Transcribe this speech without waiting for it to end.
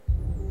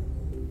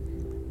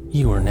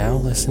You are now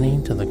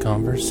listening to the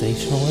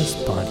Conversationalist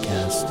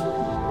Podcast.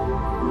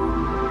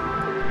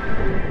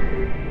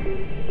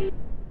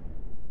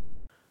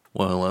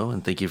 Well, hello,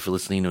 and thank you for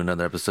listening to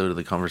another episode of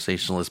the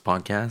Conversationalist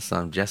Podcast.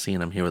 I'm Jesse,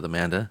 and I'm here with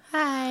Amanda.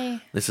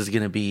 Hi. This is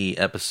going to be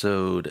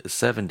episode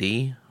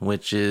 70,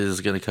 which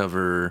is going to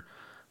cover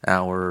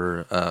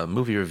our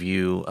movie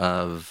review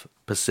of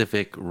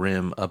Pacific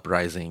Rim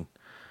Uprising.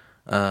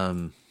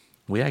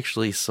 We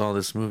actually saw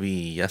this movie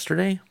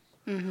yesterday.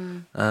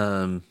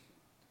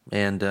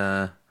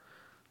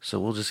 So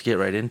we'll just get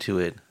right into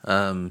it.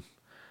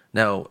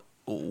 Now,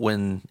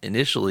 when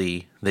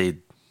initially they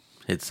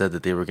had said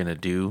that they were going to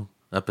do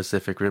a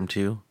Pacific Rim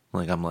 2,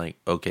 I'm like,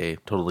 okay,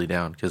 totally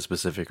down, because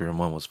Pacific Rim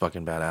 1 was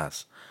fucking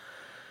badass.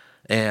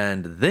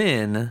 And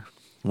then,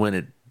 when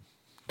it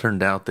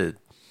turned out that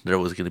there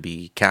was going to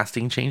be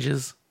casting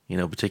changes,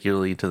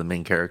 particularly to the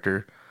main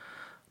character,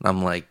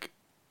 I'm like,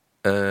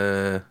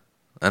 I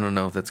don't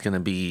know if that's going to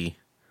be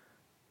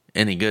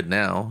any good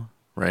now,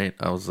 right?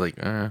 I was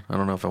like, I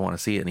don't know if I want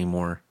to see it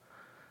anymore.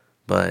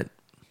 But,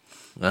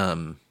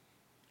 I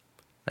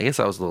guess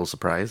I was a little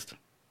surprised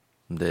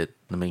that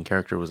the main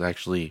character was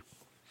actually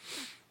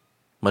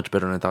much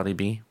better than I thought he'd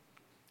be.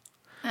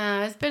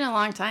 It's been a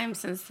long time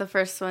since the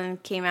first one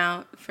came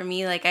out for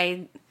me.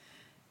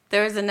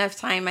 There was enough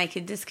time I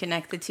could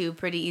disconnect the two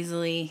pretty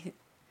easily.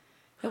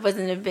 It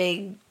wasn't a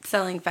big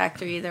selling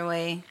factor either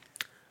way.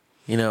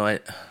 I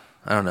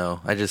don't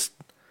know.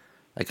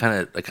 I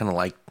kind of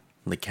liked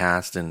the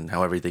cast and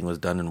how everything was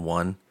done in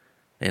one,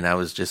 and I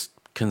was just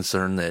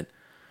concerned that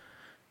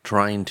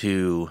trying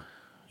to,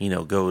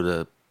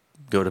 go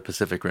to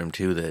Pacific Rim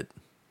 2, that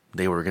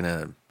they were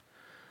gonna,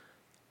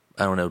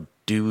 I don't know,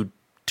 do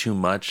too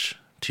much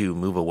to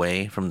move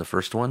away from the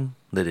first one,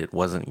 that it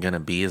wasn't gonna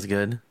be as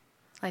good.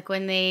 Like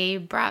when they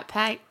brought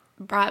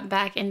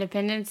back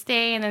Independence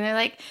Day, and then they're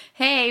like,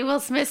 "Hey, Will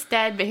Smith's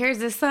dead, but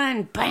here's his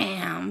son."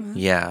 Bam.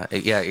 Yeah,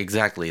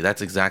 exactly.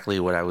 That's exactly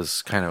what I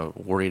was kind of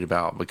worried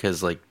about,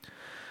 because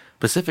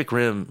Pacific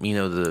Rim,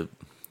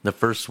 the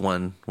first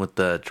one with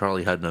the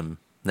Charlie Hunnam.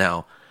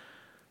 Now,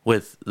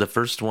 with the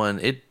first one,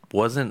 it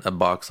wasn't a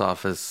box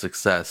office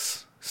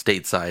success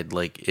stateside.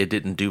 It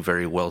didn't do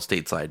very well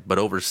stateside, but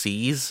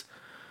overseas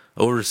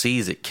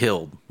it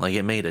killed.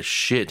 It made a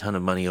shit ton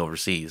of money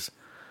overseas.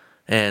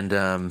 And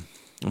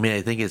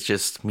I think it's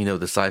just, the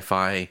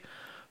sci-fi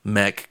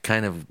mech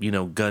kind of,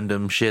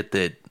 Gundam shit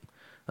that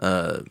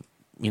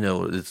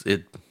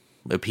it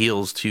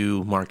appeals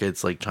to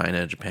markets like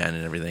China, Japan,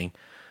 and everything.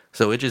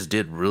 So it just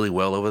did really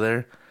well over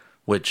there,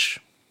 which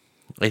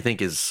I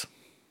think is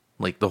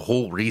the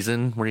whole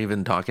reason we're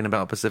even talking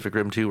about Pacific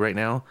Rim 2 right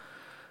now.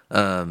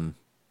 And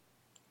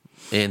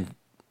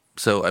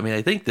so,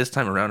 I think this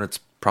time around it's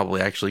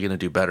probably actually going to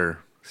do better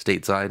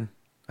stateside,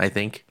 I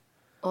think.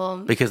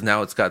 Because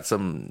now it's got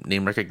some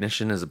name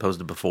recognition, as opposed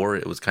to before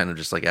it was kind of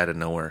just out of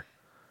nowhere.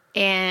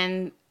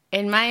 And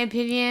in my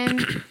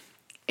opinion,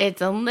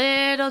 it's a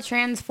little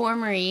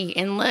Transformer-y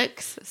in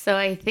looks, so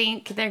I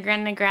think they're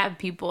going to grab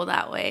people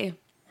that way.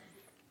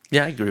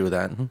 Yeah, I agree with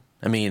that.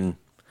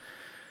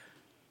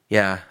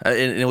 Yeah.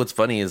 And what's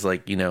funny is, we're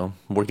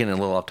getting a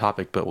little off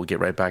topic, but we'll get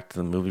right back to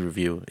the movie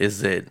review,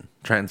 is that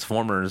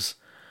Transformers,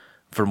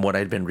 from what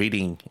I'd been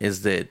reading,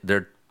 is that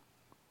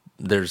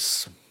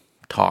there's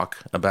talk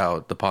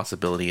about the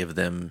possibility of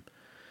them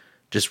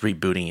just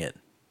rebooting it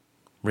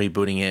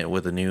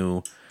with a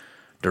new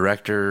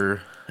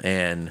director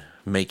and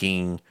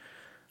making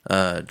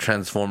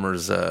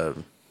Transformers a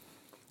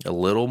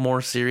little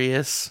more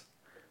serious.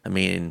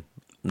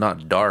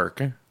 Not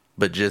dark,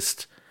 but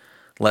just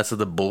less of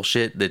the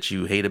bullshit that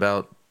you hate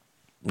about,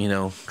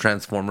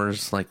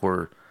 Transformers.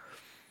 Where,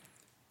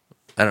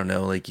 I don't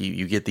know,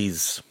 you get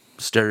these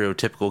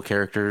stereotypical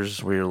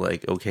characters where you're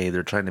like, okay,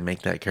 they're trying to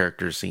make that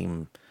character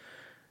seem,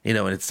 and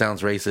it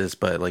sounds racist,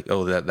 but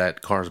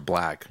that car's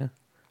black,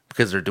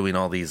 because they're doing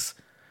all these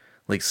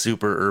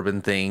super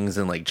urban things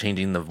and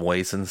changing the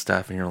voice and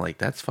stuff, and you're like,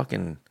 that's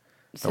fucking.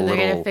 So they're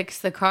gonna fix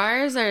the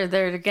cars, or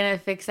they're gonna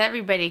fix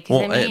everybody?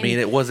 Well,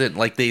 it wasn't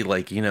like they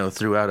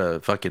threw out a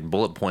fucking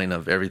bullet point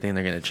of everything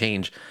they're gonna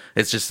change.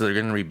 It's just they're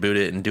gonna reboot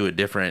it and do it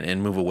different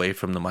and move away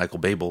from the Michael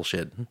Bay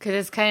bullshit. Because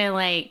it's kind of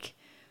like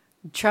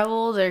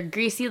troubled or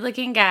greasy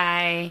looking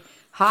guy,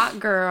 hot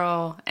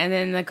girl, and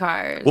then the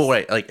cars. Well,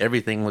 right,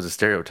 everything was a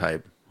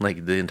stereotype,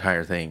 the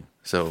entire thing.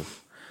 So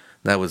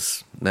that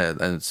was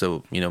that, and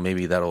so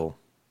maybe that'll.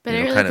 But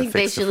I really think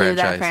they should leave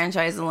that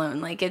franchise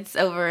alone. It's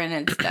over and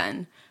it's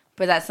done.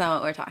 But that's not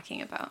what we're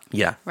talking about.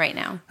 Yeah, right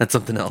now. That's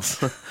something else.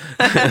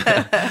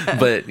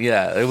 But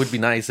yeah, it would be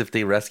nice if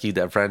they rescued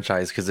that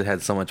franchise, because it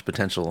had so much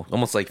potential,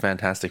 almost like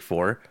Fantastic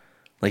Four.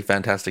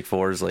 Fantastic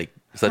Four is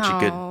such a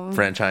good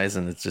franchise,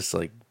 and it's just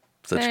such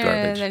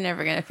garbage. They're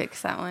never gonna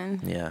fix that one.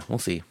 Yeah, we'll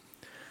see.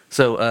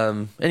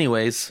 So,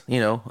 anyways,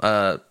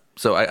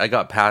 so I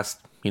got past,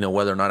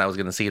 whether or not I was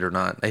gonna see it or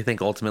not. I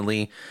think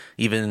ultimately,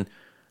 even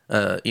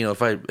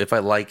if I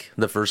like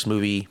the first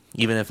movie,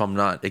 even if I'm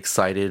not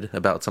excited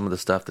about some of the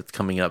stuff that's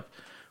coming up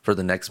for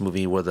the next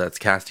movie, whether that's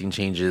casting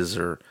changes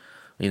or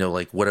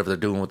like whatever they're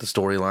doing with the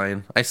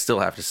storyline. I still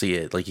have to see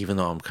it, like even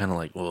though I'm kind of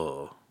like,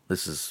 whoa,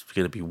 this is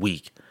gonna be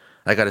weak.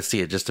 I got to see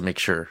it just to make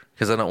sure,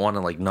 because I don't want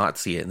to like not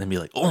see it and then be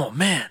like, oh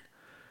man,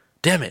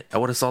 damn it, I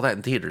would have saw that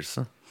in theaters,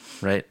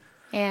 right?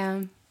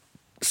 Yeah.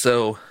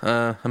 So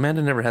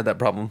Amanda never had that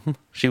problem.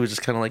 She was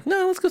just kind of like,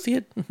 no, let's go see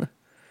it.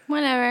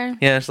 Whatever.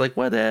 Yeah, she's like,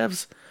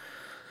 whatevs.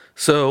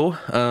 So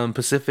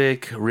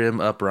Pacific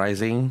Rim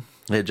Uprising,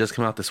 it just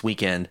came out this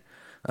weekend.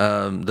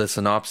 The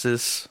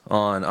synopsis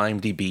on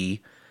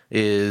IMDb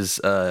is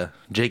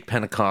Jake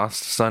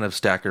Pentecost, son of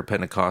Stacker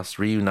Pentecost,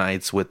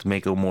 reunites with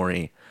Mako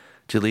Mori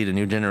to lead a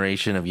new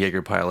generation of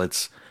Jaeger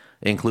pilots,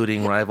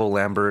 including rival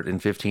Lambert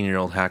and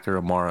 15-year-old hacker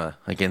Amara,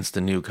 against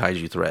the new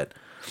kaiju threat.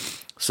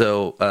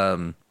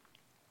 So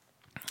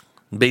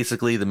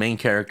basically the main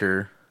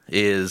character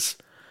is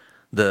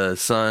the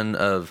son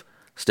of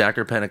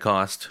Stacker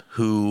Pentecost,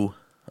 who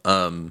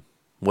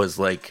was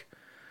like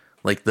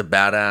the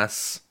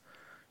badass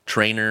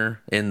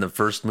trainer in the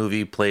first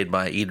movie, played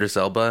by Idris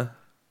Elba.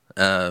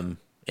 And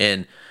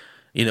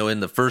in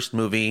the first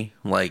movie,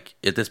 like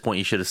at this point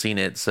you should have seen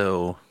it,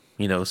 so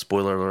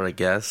spoiler alert, I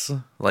guess.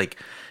 Like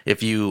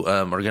if you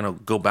are gonna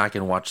go back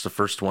and watch the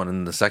first one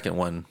and the second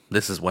one,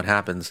 this is what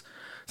happens.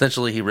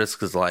 Essentially, he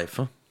risks his life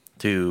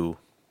to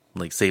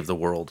like save the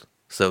world.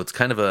 So it's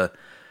kind of a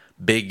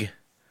big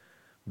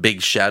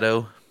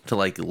shadow to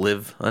like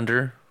live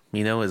under,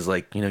 is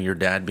like, your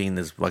dad being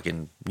this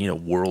fucking,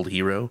 world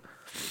hero.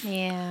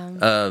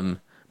 Yeah.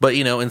 But,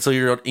 and so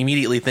you're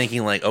immediately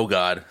thinking like, oh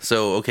God,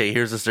 so, okay,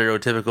 here's a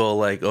stereotypical,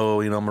 like,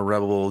 oh, I'm a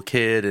rebel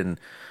kid and,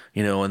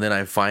 and then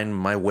I find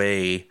my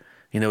way,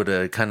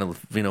 to kind of,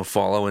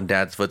 follow in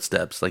dad's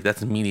footsteps. Like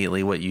that's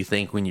immediately what you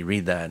think when you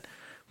read that,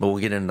 but we'll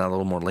get into that a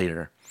little more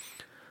later.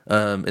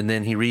 And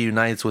then he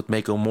reunites with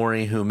Mako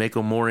Mori, who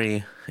Mako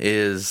Mori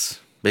is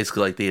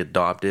basically like the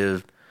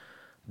adoptive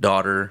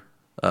daughter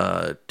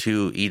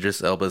to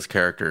Idris Elba's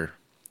character,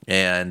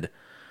 and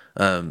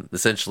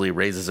essentially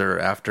raises her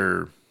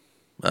after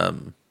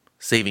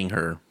saving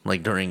her,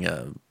 like during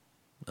a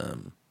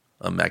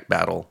mech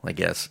battle, I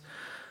guess,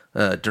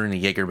 during the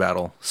Jaeger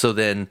battle. So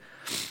then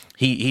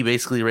he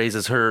basically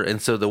raises her,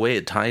 and so the way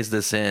it ties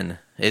this in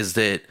is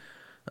that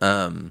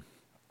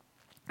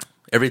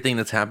everything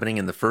that's happening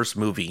in the first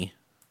movie,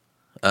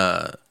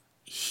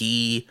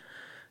 he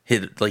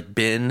had like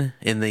been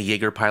in the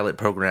Jaeger pilot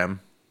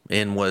program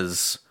and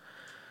was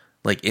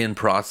like in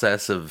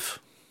process of,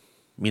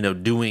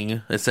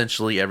 doing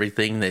essentially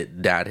everything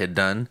that dad had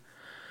done.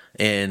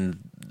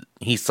 And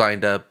he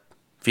signed up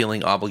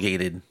feeling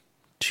obligated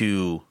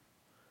to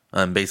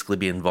basically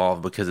be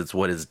involved because it's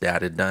what his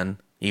dad had done,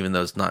 even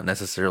though it's not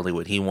necessarily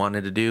what he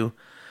wanted to do.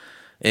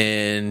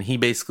 And he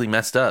basically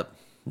messed up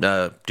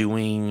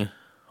doing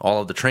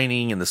all of the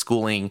training and the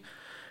schooling,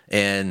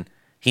 and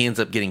he ends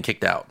up getting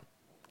kicked out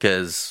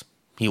because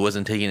he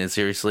wasn't taking it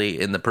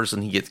seriously, and the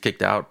person he gets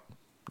kicked out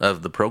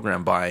of the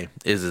program by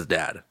is his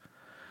dad.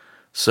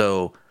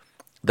 So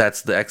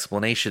that's the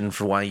explanation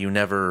for why you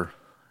never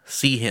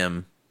see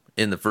him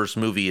in the first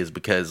movie, is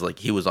because like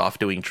he was off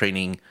doing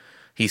training,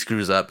 he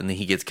screws up, and then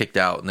he gets kicked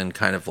out and then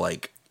kind of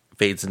like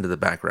fades into the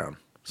background.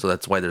 So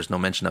that's why there's no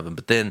mention of him.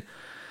 But then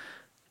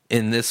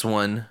in this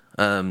one,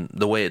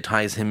 the way it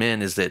ties him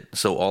in is that,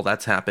 so all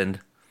that's happened,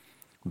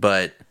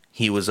 but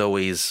he was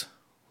always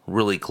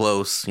really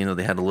close.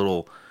 They had a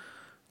little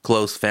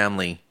close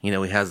family. He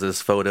has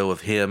this photo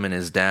of him and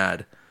his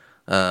dad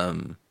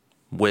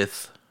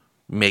with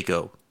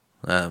Mako,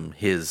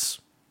 his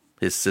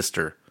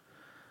sister.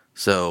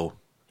 So,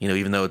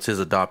 even though it's his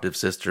adoptive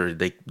sister,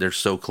 they're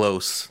so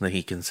close that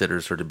he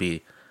considers her to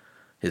be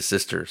his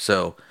sister.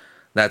 So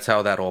that's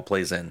how that all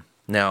plays in.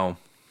 Now,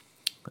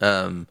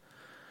 the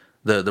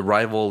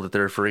rival that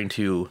they're referring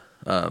to,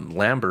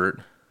 Lambert,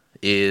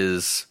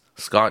 is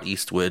Scott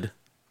Eastwood.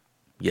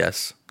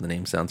 Yes, the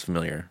name sounds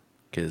familiar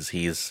because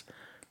he's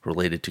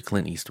related to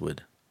Clint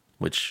Eastwood,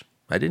 which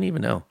I didn't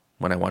even know.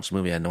 When I watched the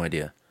movie, I had no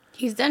idea.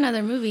 He's done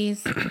other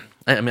movies.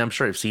 I mean, I'm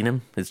sure I've seen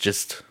him. It's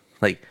just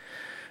like,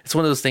 it's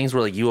one of those things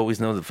where like you always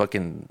know the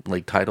fucking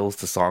like titles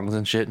to songs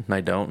and shit, and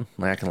I don't.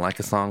 Like I can like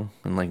a song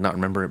and like not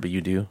remember it, but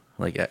you do.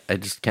 Like I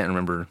just can't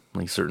remember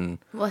like certain.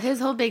 Well, his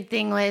whole big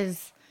thing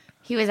was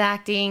he was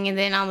acting, and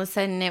then all of a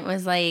sudden it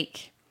was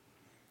like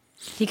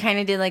he kind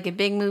of did like a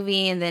big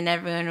movie, and then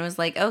everyone was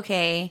like,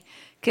 okay.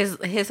 Because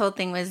his whole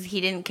thing was he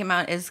didn't come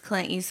out as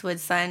Clint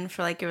Eastwood's son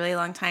for like a really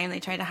long time.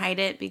 They tried to hide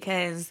it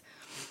because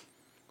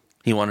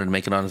he wanted to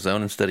make it on his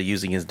own instead of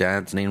using his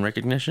dad's name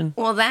recognition.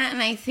 Well, that,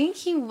 and I think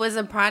he was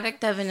a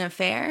product of an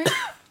affair.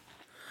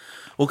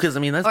 Well, because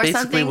I mean that's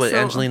basically what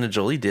Angelina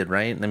Jolie did,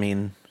 right? I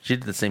mean, she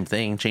did the same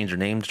thing, change her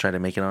name to try to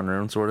make it on her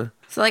own, sort of.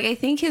 So, like, I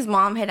think his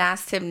mom had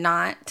asked him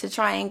not to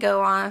try and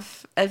go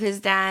off of his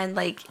dad.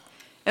 Like,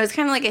 it was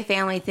kind of like a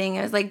family thing.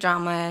 It was like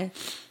drama.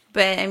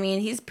 But, I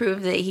mean, he's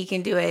proved that he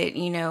can do it,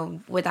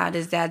 without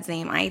his dad's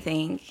name, I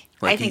think.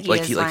 Like I think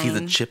he's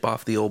a chip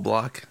off the old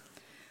block.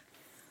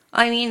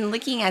 I mean,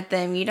 looking at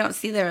them, you don't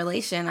see the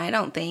relation, I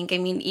don't think. I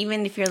mean,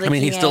 even if you're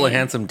looking he's still a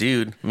handsome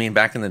dude. I mean,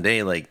 back in the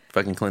day, like,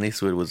 fucking Clint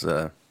Eastwood was,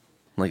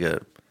 like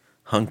a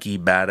hunky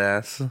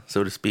badass,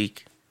 so to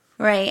speak.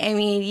 Right. I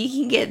mean, you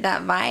can get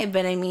that vibe,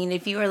 but I mean,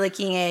 if you were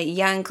looking at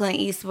young Clint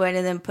Eastwood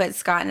and then put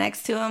Scott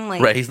next to him,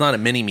 like, Right, he's not a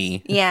mini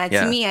me. yeah,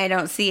 to me, I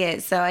don't see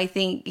it. So I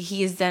think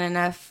he's done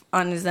enough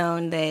on his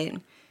own that,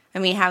 I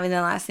mean, having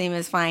the last name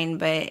is fine,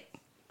 but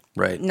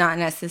Right. not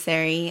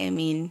necessary. I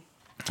mean,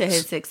 to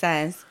his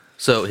success.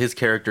 So his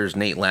character is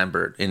Nate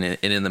Lambert, and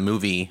in the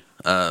movie,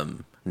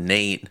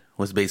 Nate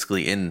was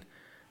basically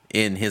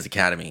in his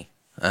academy,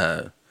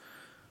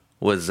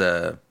 was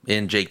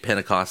in Jake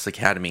Pentecost's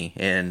academy,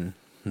 and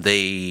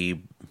they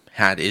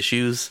had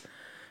issues,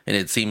 and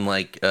it seemed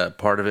like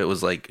part of it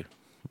was like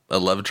a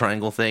love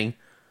triangle thing.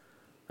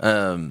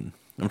 I'm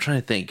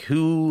trying to think,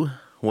 who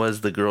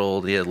was the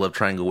girl he had a love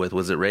triangle with?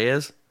 Was it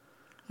Reyes?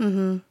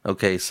 Mm-hmm.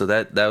 Okay, so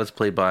that was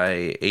played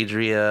by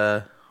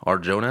Adria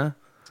Arjona.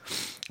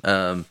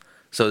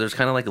 So there's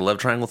kind of like a love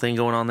triangle thing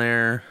going on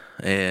there,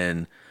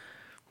 and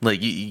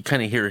like you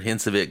kind of hear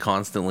hints of it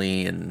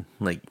constantly, and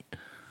like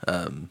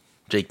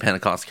Jake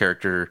Pentecost's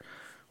character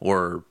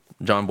or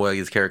John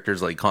Boyega's character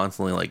is like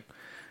constantly like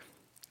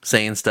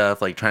saying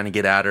stuff, like trying to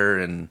get at her,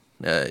 and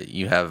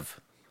you have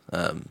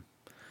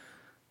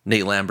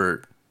Nate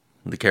Lambert,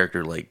 the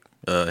character, like,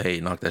 hey,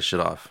 knock that shit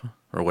off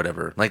or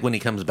whatever. Like when he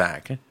comes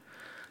back.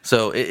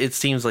 So it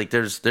seems like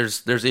there's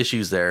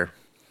issues there.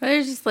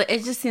 There's just like,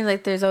 it just seems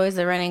like there's always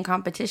a running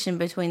competition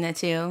between the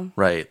two.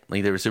 Right.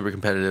 Like they were super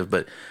competitive,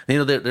 but you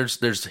know,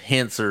 there's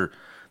hints, or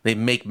they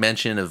make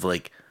mention of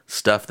like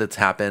stuff that's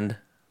happened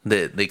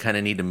that they kind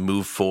of need to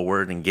move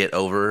forward and get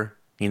over,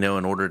 you know,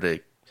 in order to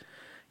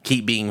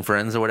keep being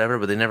friends or whatever.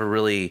 But they never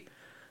really.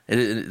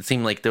 It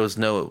seemed like there was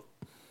no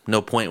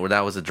point where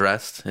that was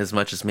addressed, as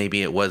much as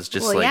maybe it was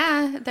just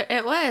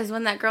it was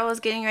when that girl was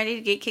getting ready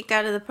to get kicked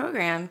out of the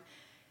program.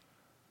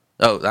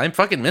 Oh, I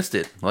fucking missed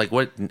it. Like,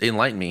 what?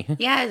 Enlighten me.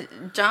 Yeah,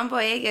 John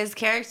Boyega's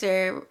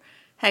character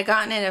had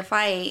gotten in a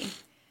fight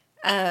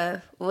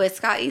with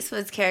Scott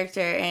Eastwood's character,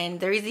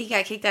 and the reason he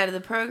got kicked out of the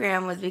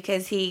program was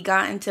because he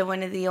got into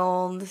one of the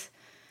old,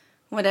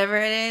 whatever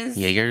it is.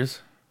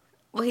 Jaegers?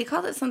 Well, he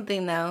called it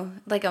something, though.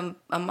 Like a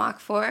Mach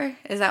 4?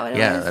 Is that what it was?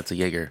 Yeah, that's a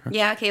Jaeger.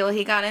 Yeah, okay, well,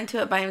 he got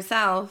into it by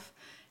himself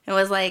and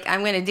was like,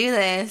 I'm going to do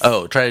this.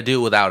 Oh, try to do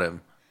it without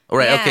him.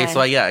 Right, Yeah. okay, so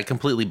I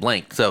completely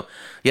blanked. So,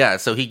 yeah,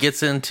 so he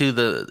gets into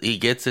the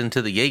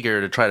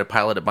Jaeger to try to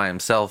pilot it by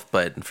himself,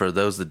 but for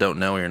those that don't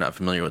know or you're not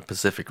familiar with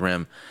Pacific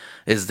Rim,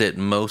 is that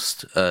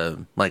most,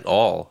 like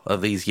all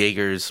of these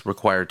Jaegers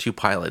require two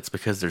pilots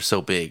because they're so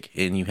big,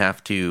 and you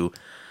have to,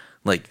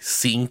 like,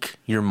 sync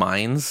your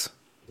minds,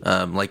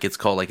 like it's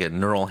called like a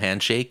neural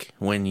handshake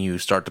when you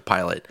start to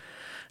pilot.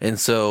 And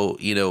so,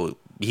 you know,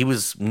 he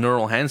was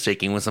neural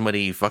handshaking with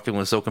somebody he fucking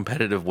was so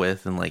competitive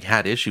with and, like,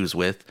 had issues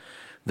with,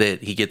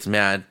 that he gets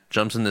mad,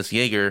 jumps in this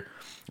Jaeger,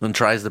 and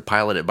tries to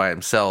pilot it by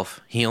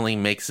himself. He only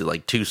makes it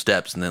like 2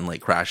 steps and then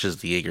like crashes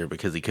the Jaeger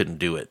because he couldn't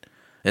do it.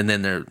 And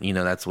then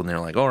that's when they're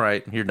like, all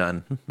right, you're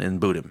done, and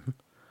boot him.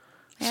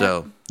 Yeah.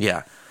 So,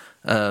 yeah.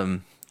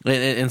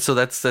 And so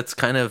that's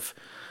kind of,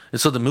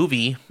 so the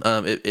movie,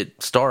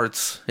 it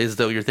starts as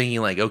though you're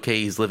thinking like,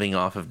 okay, he's living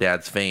off of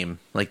Dad's fame.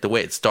 Like the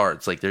way it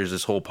starts, like there's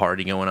this whole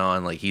party going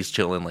on, like he's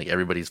chilling, like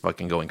everybody's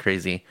fucking going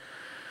crazy.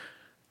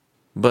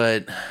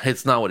 But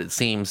it's not what it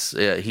seems.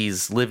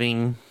 He's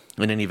living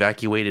in an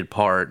evacuated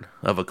part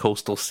of a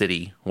coastal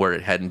city where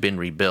it hadn't been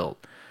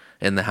rebuilt.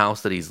 And the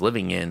house that he's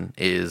living in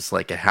is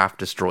like a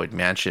half-destroyed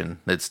mansion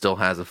that still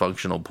has a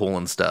functional pool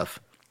and stuff.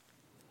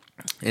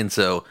 And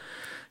so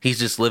he's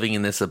just living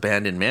in this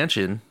abandoned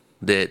mansion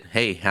that,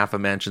 hey, half a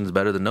mansion's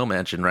better than no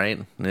mansion, right?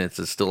 And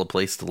it's still a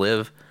place to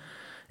live.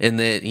 And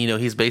that, you know,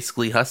 he's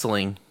basically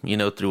hustling, you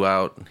know,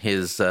 throughout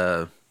his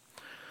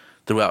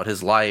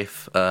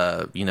life,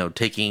 you know,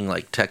 taking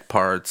like tech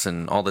parts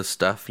and all this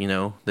stuff, you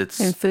know, that's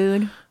and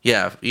food.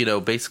 Yeah, you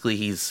know, basically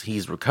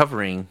he's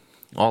recovering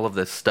all of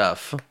this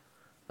stuff,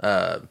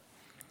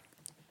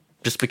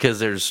 just because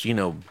there's, you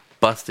know,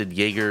 busted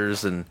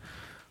Jaegers and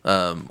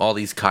all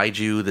these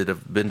kaiju that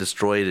have been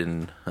destroyed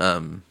in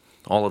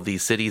all of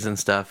these cities and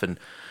stuff, and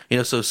you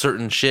know, so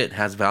certain shit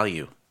has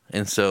value,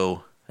 and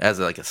so as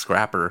like a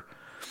scrapper,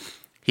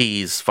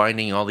 he's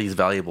finding all these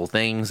valuable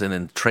things and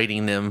then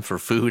trading them for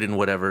food and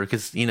whatever.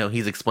 Because, you know,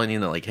 he's explaining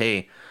that, like,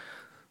 hey,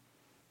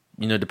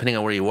 you know, depending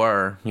on where you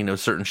are, you know,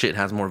 certain shit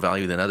has more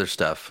value than other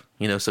stuff.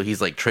 You know, so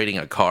he's, like, trading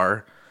a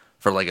car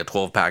for, like, a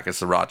 12-pack of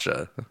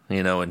Sriracha,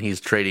 you know, and he's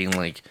trading,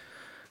 like,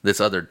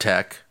 this other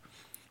tech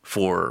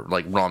for,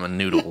 like, ramen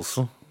noodles.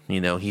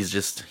 You know,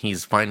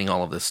 he's finding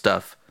all of this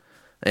stuff.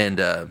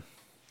 And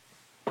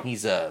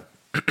he's,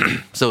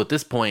 so at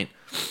this point,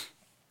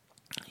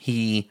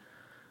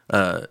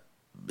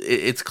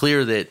 it's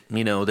clear that,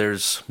 you know,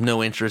 there's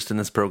no interest in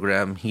this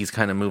program. He's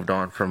kind of moved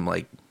on from,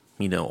 like,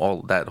 you know,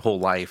 all that whole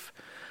life.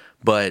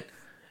 But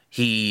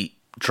he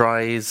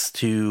tries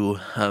to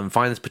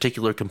find this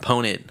particular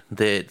component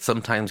that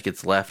sometimes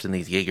gets left in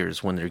these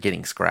Jaegers when they're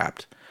getting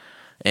scrapped.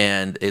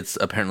 And it's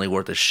apparently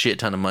worth a shit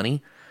ton of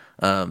money.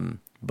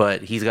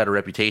 But he's got a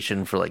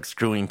reputation for, like,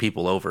 screwing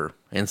people over.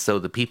 And so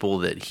the people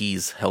that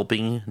he's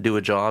helping do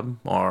a job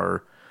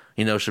are,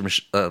 you know,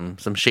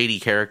 some shady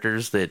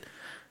characters that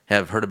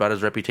have heard about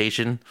his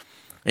reputation,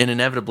 and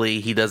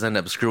inevitably he does end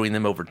up screwing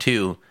them over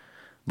too.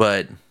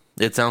 But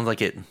it sounds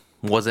like it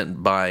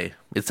wasn't by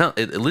it.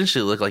 It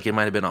initially looked like it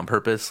might have been on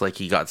purpose, like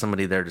he got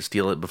somebody there to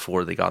steal it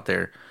before they got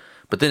there.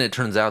 But then it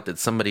turns out that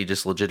somebody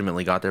just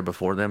legitimately got there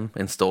before them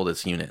and stole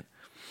this unit,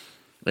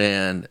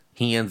 and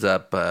he ends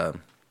up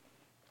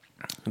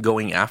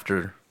going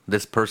after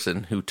this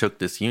person who took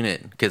this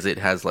unit because it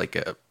has like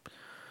a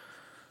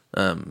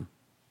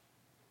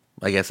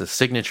I guess a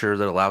signature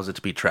that allows it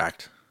to be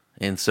tracked.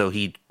 And so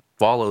he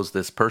follows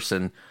this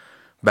person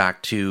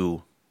back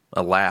to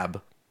a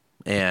lab,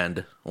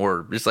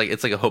 or just like,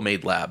 it's like a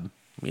homemade lab,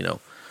 you know.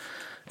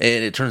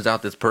 And it turns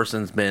out this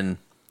person's been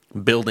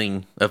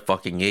building a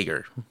fucking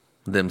Jaeger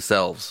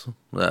themselves,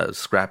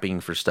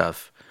 scrapping for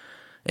stuff.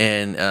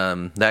 And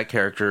that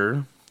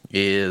character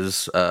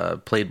is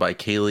played by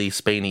Kaylee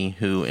Spaney,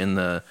 who in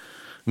the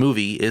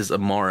movie is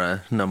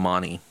Amara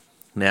Namani.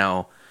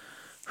 Now,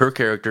 her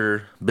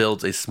character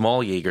builds a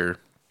small Jaeger.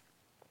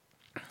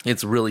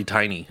 It's really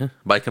tiny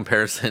by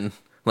comparison.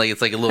 Like,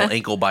 it's like a little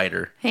ankle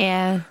biter.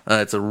 Yeah.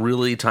 It's a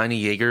really tiny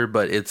Jaeger,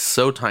 but it's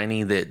so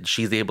tiny that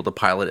she's able to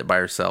pilot it by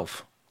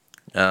herself.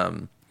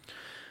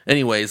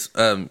 Anyways,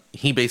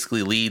 he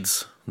basically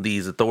leads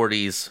these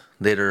authorities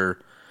that are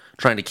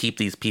trying to keep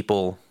these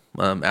people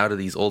out of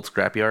these old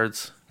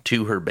scrapyards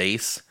to her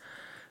base.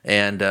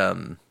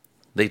 And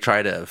they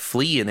try to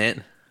flee in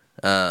it,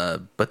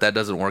 but that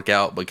doesn't work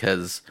out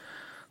because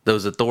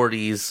those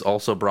authorities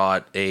also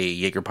brought a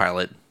Jaeger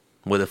pilot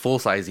with a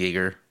full-size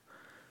Jaeger,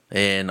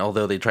 and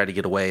although they try to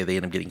get away, they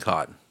end up getting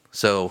caught.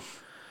 So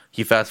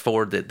you fast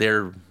forward that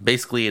they're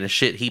basically in a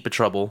shit heap of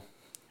trouble,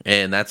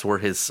 and that's where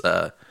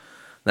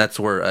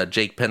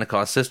Jake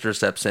Pentecost's sister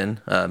steps in,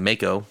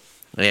 Mako,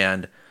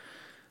 and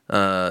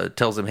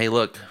tells him, hey,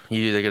 look,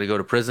 you're either going to go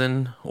to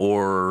prison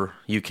or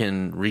you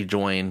can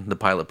rejoin the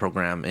pilot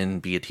program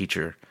and be a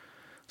teacher.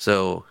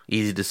 So,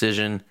 easy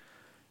decision.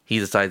 He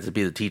decides to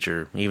be the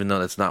teacher, even though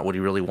that's not what he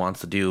really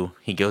wants to do.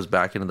 He goes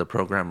back into the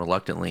program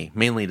reluctantly,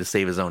 mainly to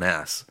save his own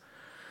ass.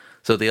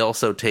 So they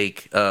also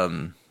take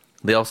the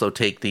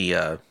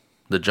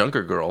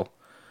junker girl,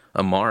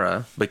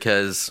 Amara,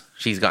 because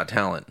she's got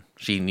talent.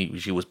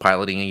 She was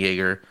piloting a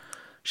Jaeger.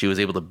 She was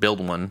able to build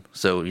one,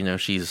 so you know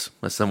she's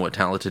a somewhat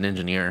talented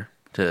engineer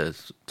to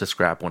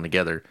scrap one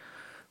together.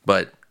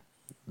 But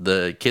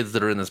the kids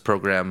that are in this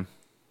program,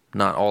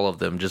 not all of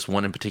them, just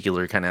one in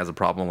particular, kind of has a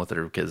problem with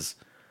her because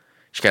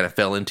she kind of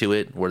fell into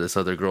it, where this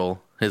other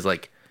girl is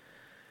like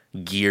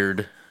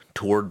geared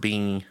toward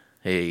being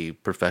a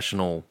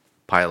professional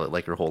pilot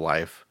like her whole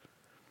life,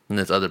 and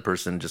this other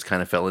person just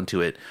kind of fell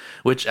into it.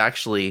 Which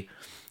actually,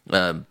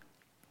 quick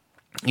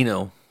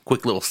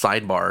little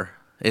sidebar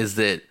is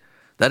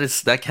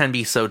that can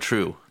be so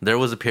true. There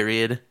was a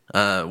period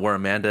where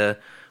Amanda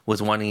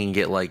was wanting to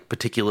get like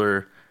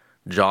particular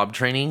job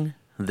training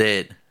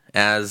that,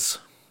 as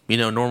you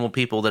know, normal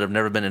people that have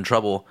never been in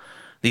trouble,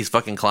 these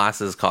fucking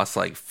classes cost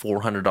like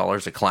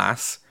 $400 a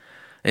class.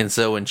 And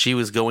so when she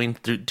was going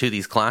to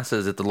these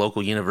classes at the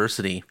local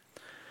university,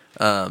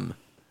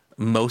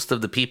 most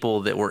of the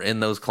people that were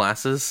in those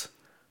classes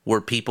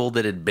were people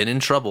that had been in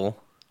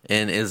trouble,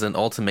 and as an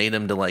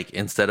ultimatum to, like,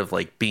 instead of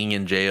like being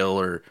in jail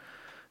or,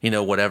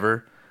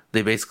 whatever,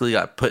 they basically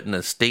got put in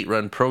a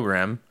state-run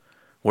program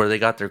where they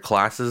got their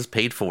classes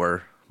paid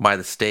for by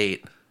the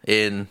state,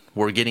 and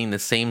were getting the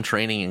same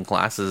training and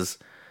classes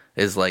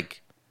as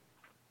like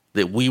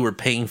that we were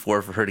paying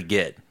for her to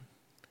get.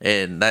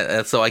 And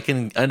that, so I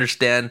can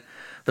understand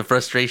the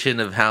frustration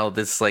of how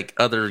this like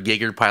other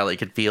Jaeger pilot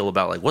could feel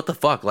about like, what the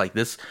fuck, like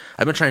this,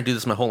 I've been trying to do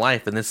this my whole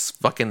life, and this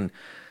fucking,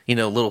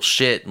 little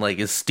shit like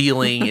is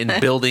stealing and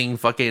building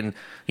fucking,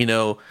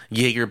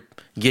 Jaeger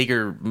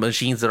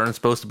machines that aren't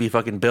supposed to be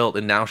fucking built,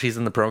 and now she's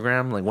in the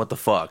program. Like, what the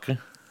fuck,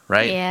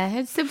 right? Yeah,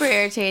 it's super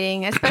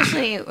irritating,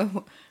 especially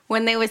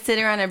when they would sit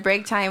around at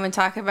break time and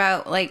talk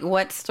about like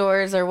what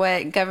stores or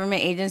what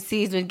government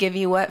agencies would give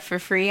you what for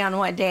free on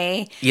what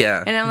day.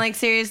 Yeah. And I'm like,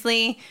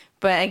 seriously?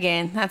 But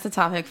again, that's a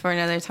topic for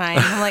another time.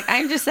 I'm like,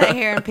 I'm just sat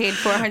here and paid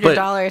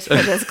 $400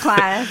 for this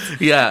class.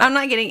 Yeah. I'm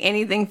not getting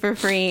anything for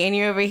free. And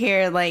you're over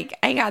here like,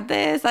 I got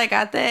this.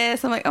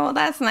 I'm like, oh,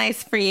 that's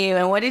nice for you.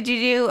 And what did you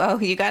do? Oh,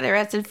 you got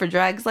arrested for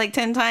drugs like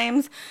 10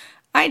 times?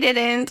 I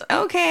didn't.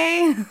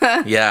 Okay.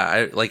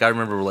 Yeah, I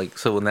remember like,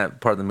 so in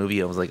that part of the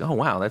movie, I was like, oh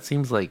wow, that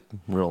seems like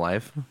real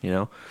life,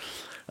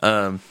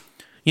 So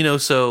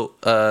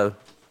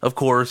of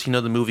course,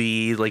 the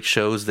movie like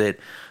shows that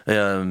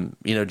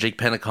Jake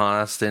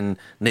Pentecost and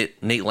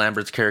Nate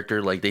Lambert's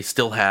character, like, they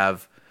still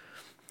have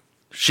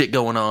shit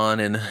going on,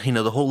 and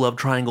the whole love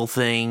triangle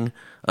thing.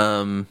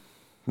 I'm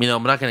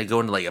not going to go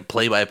into like a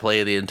play-by-play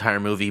of the entire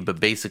movie, but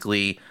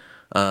basically,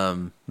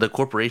 the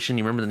corporation,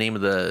 you remember the name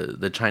of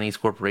the Chinese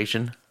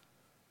corporation?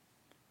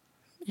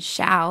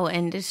 Shao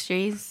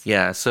Industries.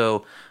 Yeah,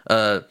 so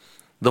the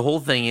whole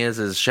thing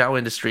is Shao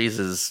Industries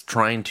is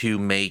trying to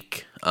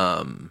make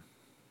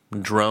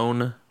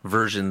drone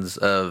versions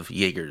of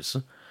Jaegers.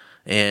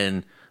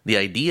 And the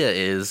idea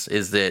is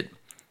that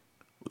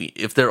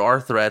if there are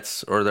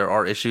threats or there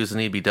are issues that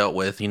need to be dealt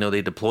with,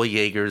 they deploy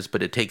Jaegers,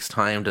 but it takes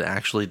time to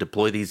actually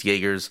deploy these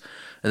Jaegers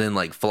and then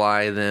like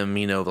fly them,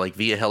 like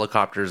via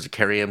helicopters to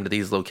carry them to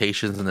these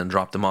locations and then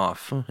drop them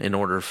off in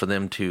order for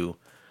them to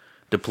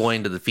deploy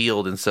into the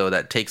field. And so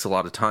that takes a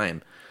lot of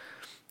time.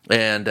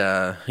 And,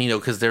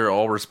 because they're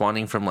all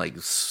responding from like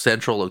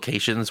central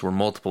locations where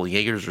multiple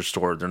Jaegers are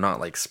stored, they're not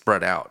like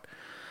spread out.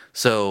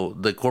 So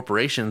the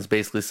corporation's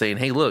basically saying,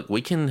 hey, look,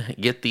 we can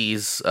get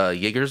these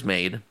Jaegers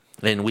made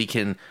and we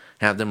can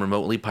have them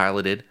remotely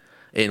piloted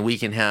and we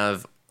can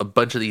have a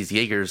bunch of these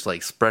Jaegers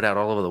like spread out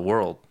all over the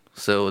world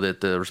so that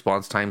the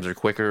response times are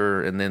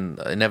quicker and then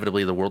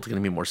inevitably the world's going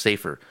to be more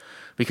safer.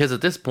 Because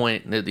at this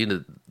point,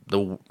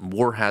 the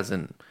war has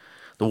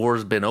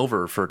been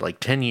over for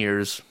like 10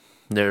 years.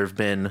 There have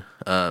been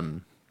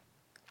no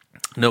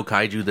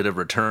kaiju that have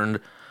returned.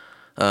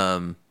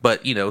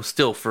 But,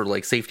 still for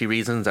like safety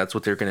reasons, that's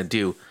what they're going to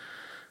do.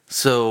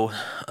 So,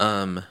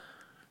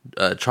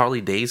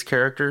 Charlie Day's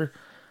character,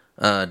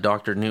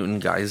 Dr. Newton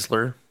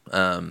Geisler,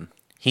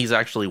 he's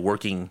actually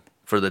working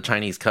for the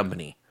Chinese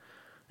company.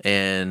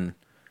 And,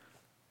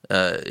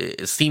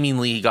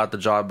 seemingly he got the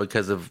job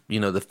because of,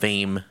 the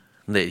fame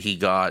that he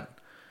got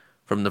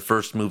from the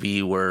first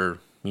movie where,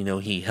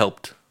 he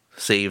helped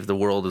save the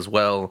world as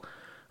well,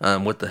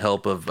 with the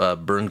help of,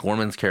 Bern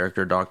Gorman's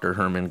character, Dr.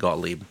 Herman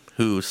Gottlieb,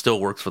 who still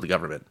works for the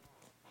government.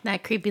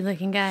 That creepy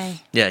looking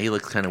guy. Yeah, he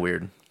looks kind of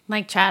weird.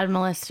 Like child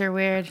molester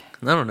weird.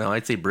 I don't know.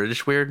 I'd say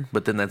British weird,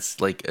 but then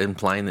that's like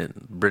implying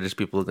that British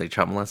people look like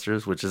child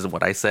molesters, which isn't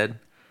what I said.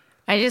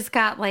 I just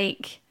got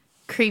like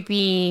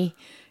creepy,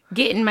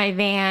 get in my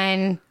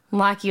van,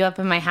 lock you up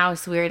in my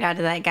house weird out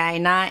of that guy.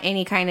 Not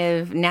any kind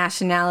of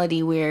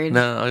nationality weird.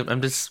 No,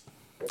 I'm just,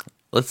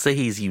 let's say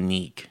he's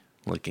unique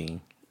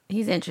looking.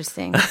 He's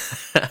interesting.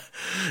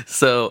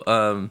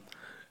 So,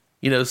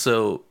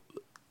 so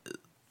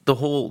the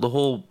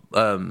whole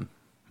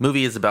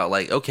movie is about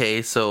like,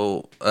 okay,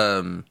 so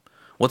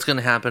what's going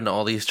to happen to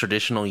all these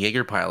traditional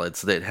Jaeger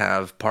pilots that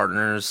have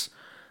partners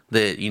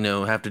that,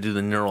 have to do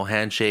the neural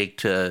handshake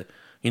to,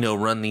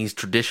 run these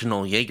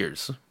traditional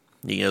Jaegers?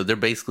 They're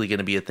basically going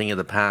to be a thing of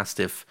the past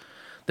if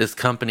this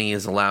company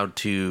is allowed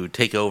to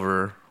take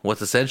over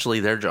what's essentially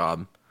their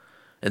job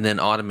and then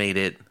automate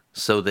it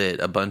so that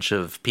a bunch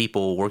of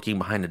people working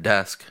behind a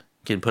desk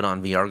can put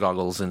on VR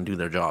goggles and do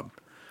their job.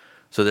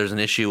 So there's an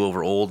issue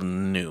over old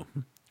and new.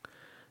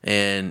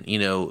 And,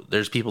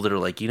 there's people that are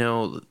like,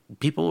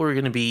 people are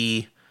going to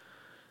be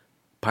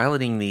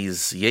piloting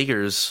these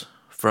Jaegers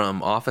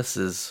from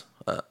offices.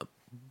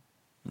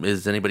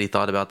 Has anybody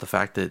thought about the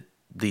fact that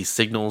these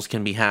signals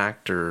can be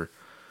hacked or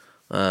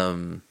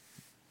that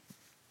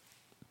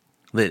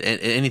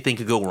anything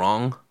could go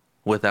wrong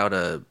without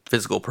a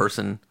physical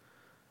person,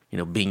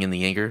 being in the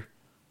Jaeger?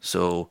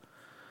 So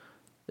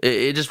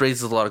it just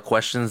raises a lot of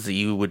questions that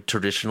you would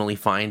traditionally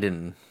find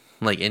in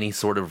like any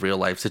sort of real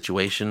life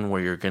situation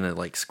where you're going to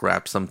like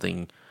scrap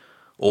something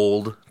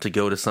old to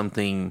go to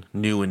something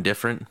new and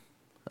different.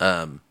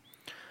 But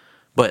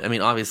I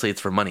mean, obviously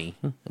it's for money.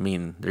 I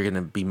mean, they're going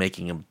to be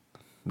making a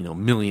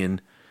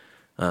million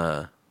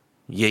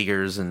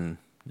Jaegers and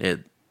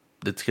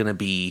it's going to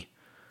be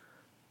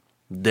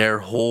their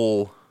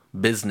whole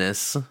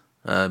business,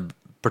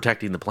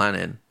 protecting the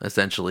planet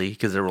essentially,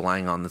 because they're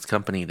relying on this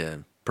company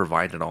to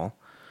provide it all.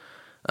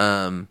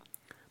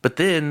 But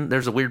then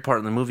there's a weird part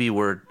in the movie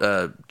where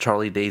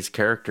Charlie Day's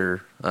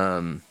character,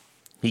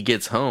 he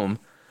gets home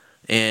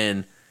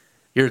and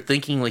you're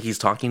thinking like he's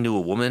talking to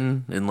a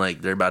woman and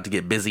like they're about to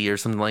get busy or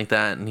something like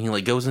that. And he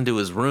like goes into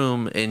his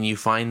room and you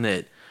find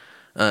that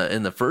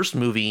in the first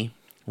movie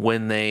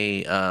when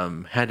they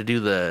had to do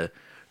the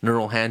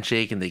neural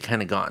handshake and they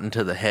kind of got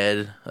into the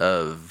head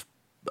of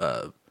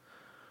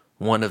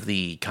one of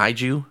the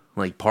kaiju,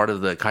 like part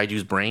of the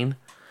kaiju's brain,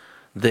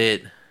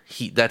 that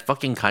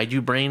fucking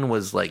kaiju brain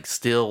was like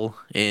still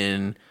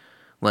in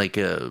like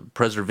a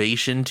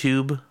preservation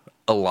tube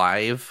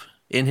alive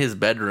in his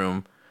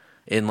bedroom,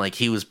 and like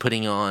he was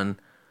putting on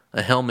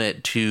a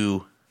helmet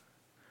to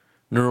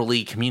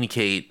neurally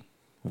communicate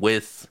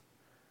with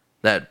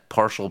that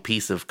partial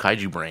piece of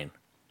kaiju brain.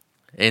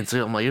 And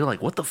so I'm like, you're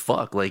like, what the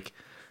fuck? Like,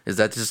 is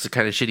that just the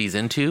kind of shit he's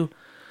into?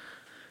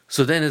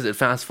 So then as it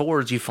fast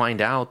forwards, you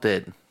find out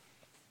that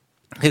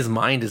his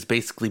mind has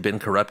basically been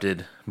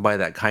corrupted by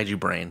that kaiju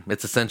brain.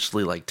 It's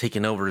essentially like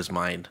taken over his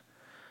mind.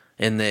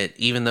 And that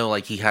even though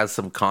like he has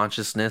some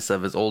consciousness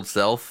of his old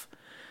self,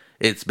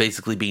 it's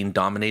basically being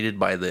dominated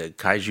by the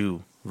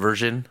kaiju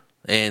version.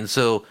 And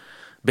so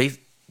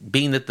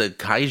being that the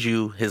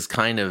kaiju has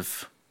kind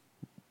of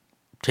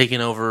taken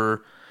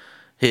over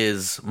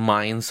his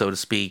mind, so to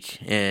speak,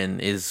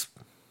 and is,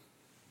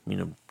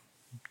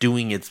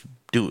 doing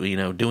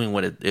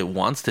what it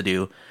wants to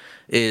do,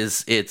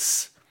 is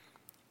it's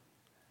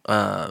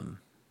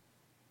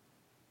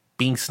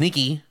being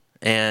sneaky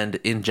and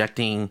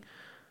injecting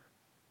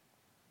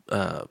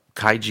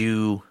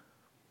kaiju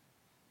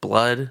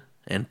blood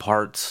and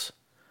parts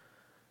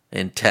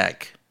and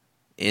tech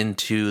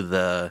into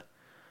the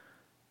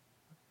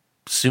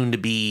soon to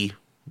be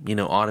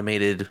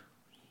automated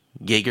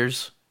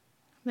Jaegers.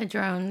 The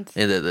drones.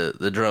 And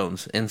the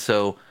drones. And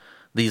so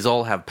these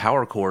all have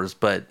power cores,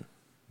 but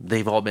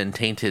they've all been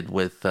tainted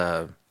with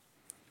the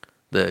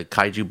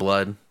kaiju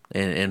blood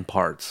and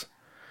parts.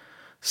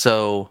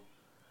 So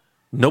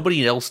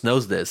nobody else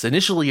knows this.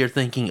 Initially, you're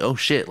thinking, "Oh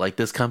shit! Like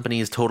this company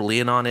is totally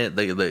in on it."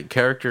 The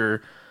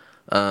character,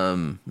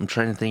 I'm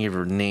trying to think of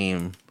her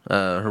name.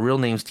 Her real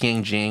name's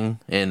Tiang Jing,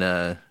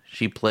 and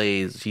she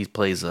plays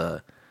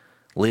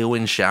Liu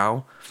Wen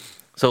Xiao.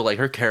 So like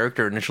her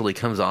character initially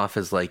comes off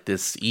as like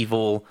this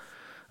evil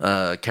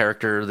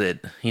character that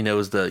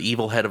is the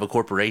evil head of a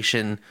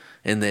corporation,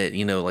 and that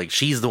like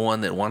she's the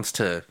one that wants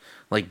to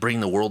like bring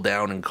the world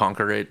down and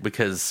conquer it,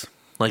 because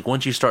like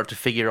once you start to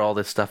figure all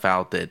this stuff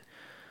out that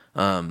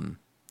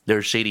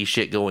there's shady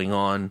shit going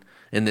on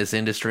in this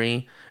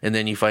industry, and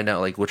then you find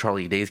out like what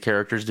Charlie Day's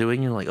character's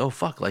doing, you're like, oh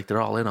fuck, like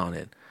they're all in on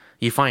it.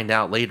 You find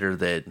out later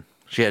that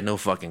she had no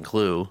fucking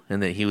clue,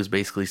 and that he was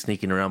basically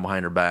sneaking around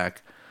behind her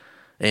back.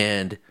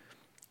 And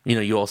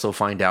you also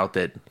find out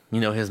that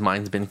his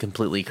mind's been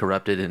completely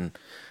corrupted and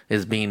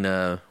is being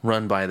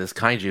run by this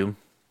kaiju.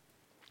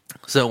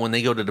 So when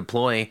they go to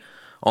deploy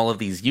all of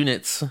these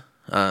units,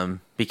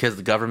 because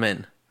the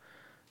government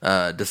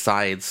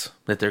decides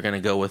that they're going to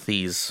go with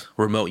these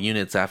remote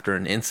units after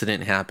an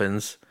incident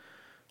happens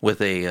with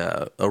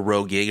a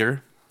rogue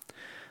Jaeger,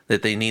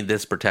 that they need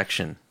this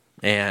protection.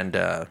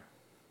 And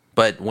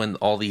but when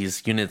all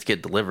these units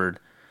get delivered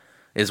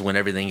is when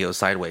everything goes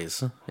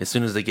sideways. As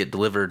soon as they get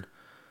delivered,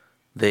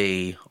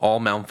 they all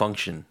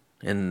malfunction,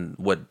 and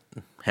what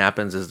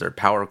happens is their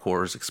power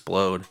cores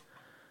explode,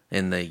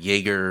 and the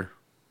Jaeger,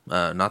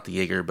 not the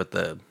Jaeger, but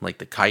the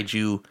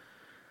kaiju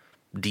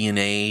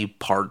DNA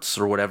parts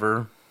or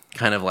whatever,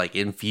 kind of like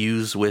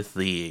infuse with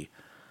the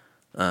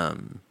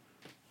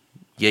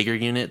Jaeger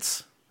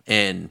units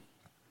and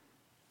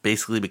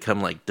basically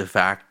become like de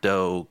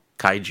facto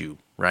kaiju,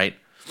 right?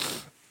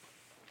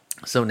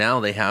 So now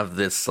they have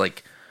this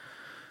like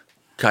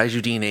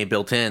kaiju DNA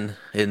built in,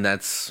 and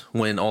that's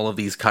when all of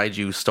these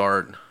kaiju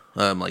start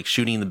like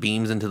shooting the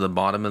beams into the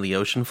bottom of the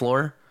ocean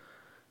floor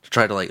to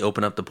try to like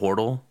open up the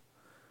portal.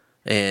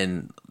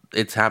 And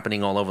it's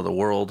happening all over the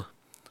world.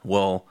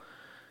 Well,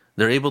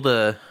 they're able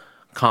to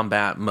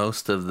combat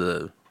most of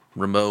the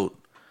remote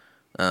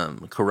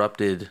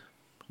corrupted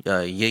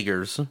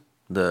Jaegers,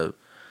 the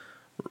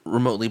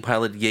remotely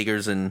piloted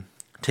Jaegers, and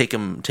take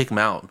them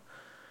out.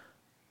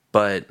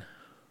 But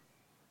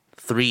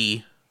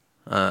three,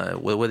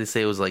 what did they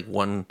say? It was like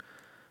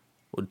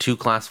two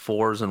class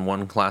 4s and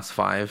one class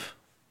 5,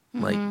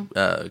 like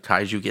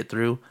kaiju get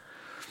through.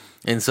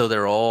 And so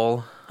they're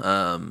all,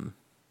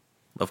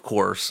 of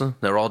course,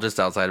 they're all just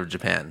outside of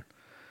Japan.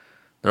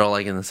 They're all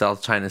like in the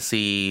South China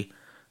Sea,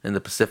 in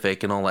the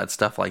Pacific, and all that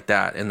stuff like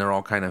that. And they're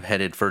all kind of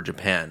headed for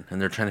Japan. And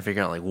they're trying to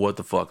figure out like, what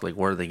the fuck, like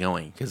where are they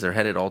going? Because they're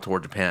headed all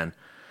toward Japan.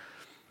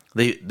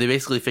 They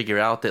basically figure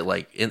out that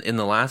like in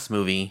the last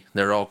movie,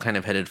 they're all kind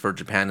of headed for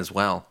Japan as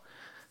well.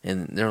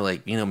 And they're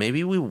like,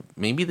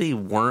 maybe they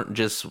weren't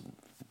just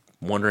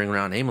wandering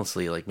around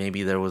aimlessly. Like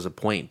maybe there was a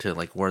point to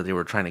like where they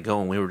were trying to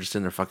go, and we were just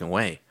in their fucking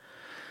way.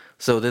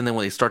 So then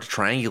when they start to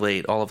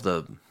triangulate all of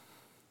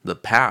the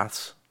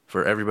paths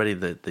for everybody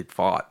that they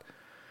fought,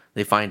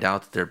 they find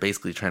out that they're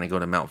basically trying to go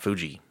to Mount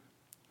Fuji.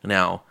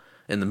 Now,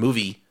 in the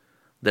movie,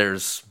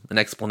 there's an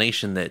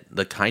explanation that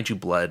the kaiju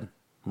blood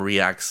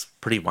reacts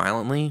pretty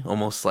violently,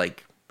 almost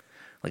like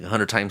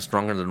 100 times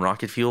stronger than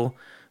rocket fuel,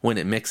 when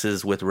it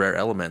mixes with rare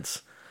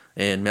elements.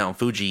 And Mount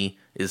Fuji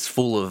is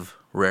full of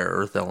rare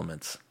earth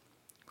elements.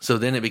 So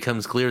then it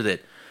becomes clear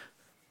that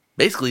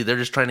basically they're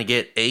just trying to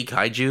get a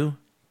kaiju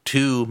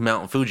to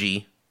Mount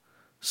Fuji,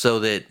 so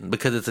that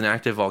because it's an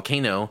active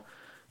volcano,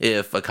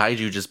 if a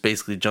kaiju just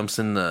basically jumps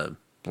in the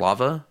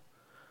lava,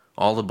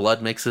 all the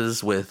blood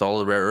mixes with all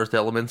the rare earth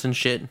elements and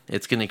shit,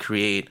 it's going to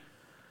create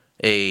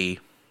a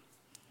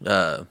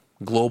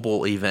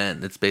global event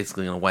that's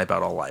basically going to wipe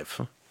out all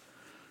life.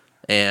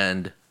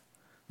 And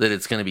that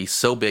it's going to be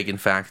so big, in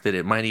fact, that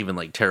it might even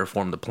like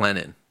terraform the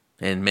planet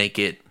and make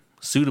it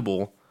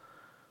suitable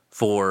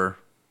for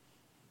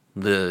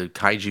the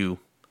kaiju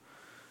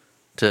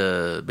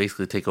to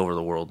basically take over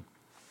the world.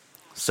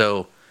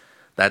 So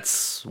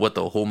that's what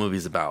the whole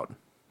movie's about.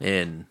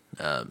 And,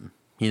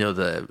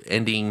 the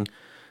ending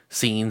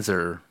scenes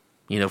are,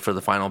 for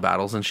the final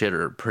battles and shit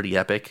are pretty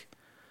epic.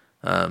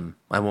 I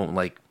won't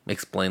like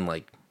explain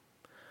like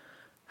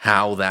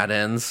how that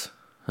ends,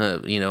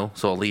 so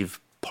I'll leave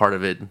part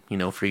of it,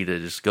 for you to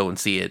just go and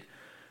see it.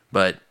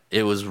 But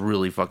it was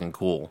really fucking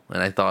cool.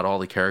 And I thought all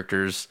the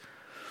characters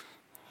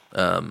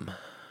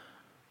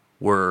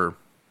were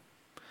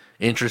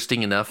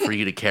interesting enough for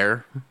you to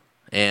care.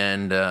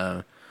 And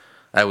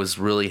I was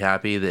really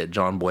happy that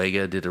John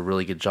Boyega did a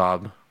really good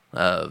job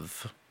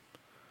of,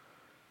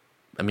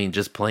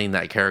 just playing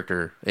that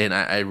character. And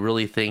I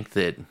really think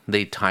that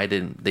they tied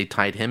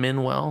him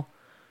in well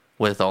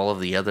with all of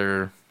the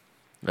other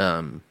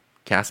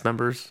cast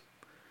members.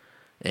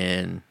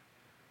 And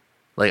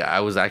like I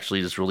was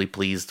actually just really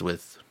pleased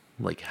with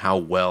like how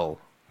well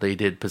they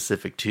did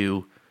Pacific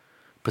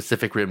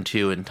Rim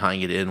 2 and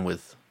tying it in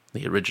with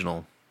the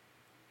original.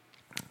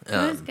 It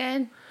was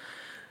good.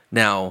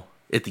 Now,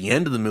 at the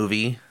end of the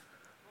movie,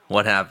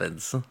 what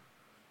happens?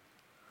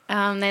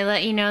 They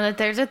let you know that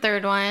there's a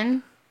third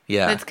one.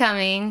 Yeah. That's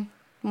coming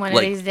one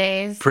Like, of these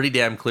days. Pretty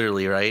damn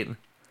clearly, right?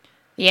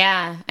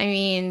 Yeah, I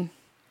mean...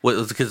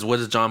 Because what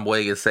does John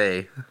Boyega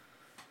say?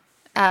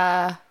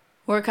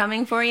 We're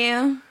coming for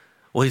you?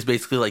 Well, he's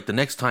basically like, the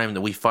next time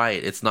that we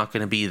fight, it's not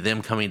going to be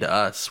them coming to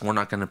us. We're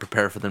not going to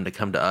prepare for them to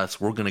come to us.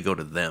 We're going to go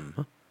to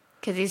them.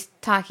 Because he's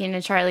talking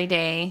to Charlie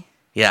Day.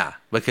 Yeah,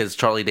 because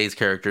Charlie Day's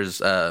character's,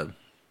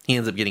 he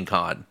ends up getting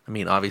caught. I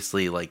mean,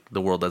 obviously, like,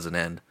 the world doesn't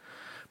end.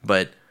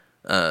 But,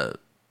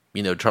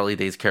 Charlie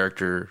Day's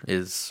character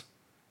is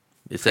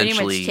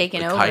essentially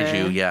taken a over.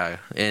 kaiju. Yeah,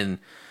 and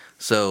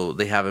so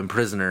they have him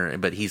prisoner,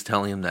 but he's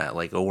telling him that,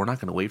 like, oh, we're not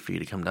going to wait for you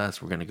to come to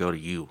us. We're going to go to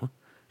you.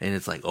 And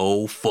it's like,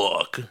 oh,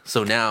 fuck.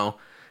 So now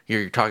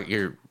you're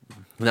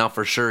now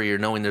for sure you're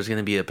knowing there's going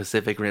to be a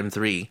Pacific Rim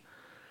 3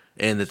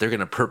 and that they're going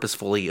to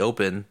purposefully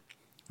open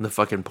the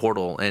fucking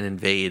portal and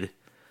invade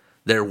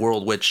their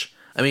world, which,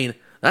 I mean,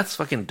 that's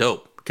fucking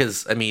dope.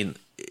 Because, I mean,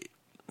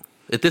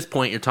 at this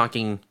point, you're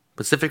talking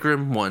Pacific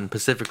Rim 1,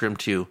 Pacific Rim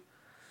 2.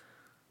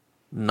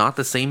 Not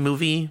the same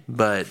movie,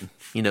 but,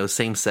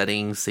 same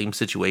settings, same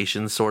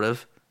situations, sort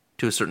of,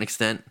 to a certain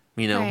extent.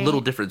 Right.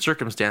 Little different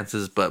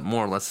circumstances, but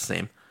more or less the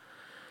same.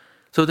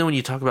 So then when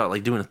you talk about,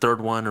 like, doing a third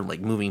one or,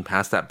 like, moving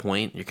past that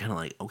point, you're kind of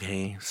like,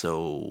 okay,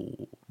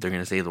 so they're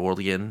going to save the world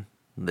again?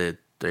 That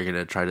they're going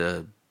to try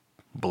to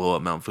blow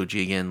up Mount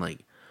Fuji again? Like,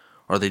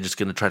 are they just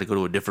going to try to go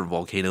to a different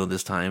volcano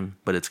this time,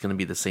 but it's going to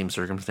be the same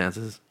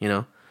circumstances,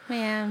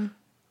 Yeah.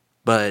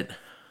 But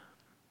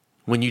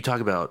when you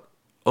talk about,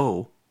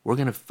 oh, we're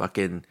going to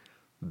fucking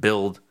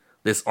build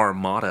this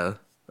armada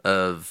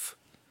of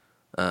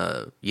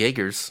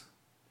Jaegers,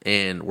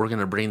 and we're going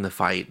to bring the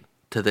fight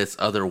to this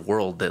other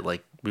world that,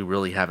 like, we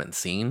really haven't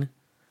seen,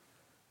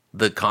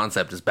 the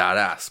concept is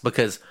badass.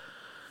 Because,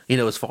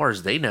 as far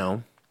as they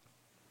know,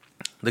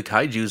 the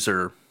kaijus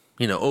are,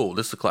 oh,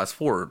 this is a class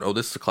 4, oh,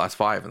 this is a class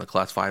 5, and the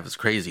class 5 is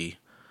crazy,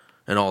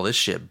 and all this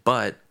shit.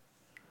 But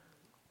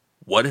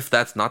what if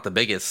that's not the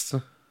biggest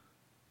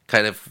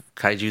kind of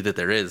kaiju that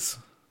there is?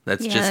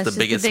 That's just the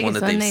biggest one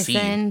that they've seen.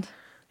 Send.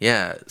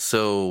 Yeah,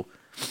 so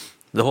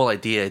the whole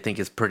idea, I think,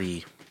 is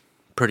pretty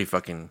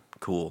fucking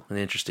cool and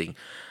interesting.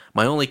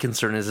 My only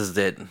concern is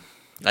that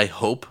I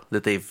hope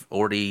that they've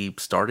already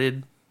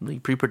started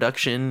like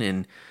pre-production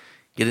and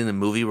getting the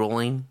movie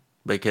rolling,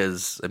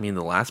 because, I mean,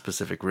 the last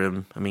Pacific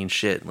Rim, I mean,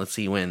 shit, let's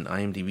see when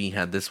IMDb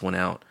had this one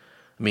out.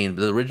 I mean,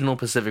 the original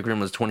Pacific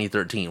Rim was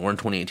 2013. We're in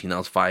 2018. That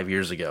was 5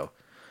 years ago.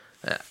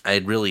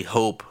 I'd really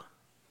hope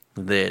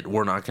that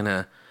we're not going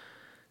to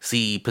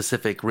see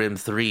Pacific Rim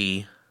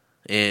 3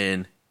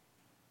 in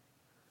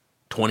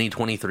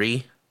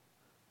 2023.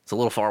 It's a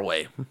little far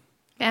away.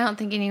 I don't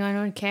think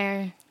anyone would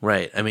care.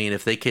 Right. I mean,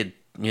 if they could,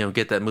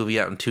 get that movie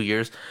out in 2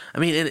 years. I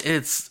mean,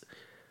 it's,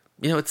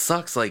 it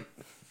sucks. Like,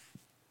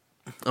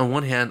 on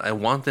one hand, I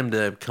want them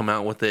to come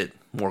out with it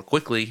more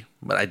quickly,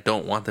 but I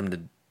don't want them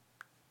to,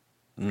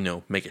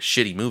 make a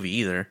shitty movie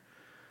either.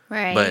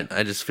 Right. But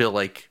I just feel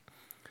like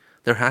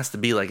there has to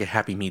be like a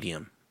happy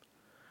medium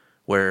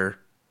where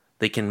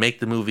they can make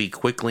the movie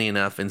quickly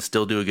enough and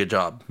still do a good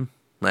job.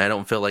 I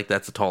don't feel like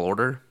that's a tall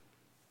order.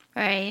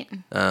 Right.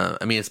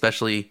 I mean,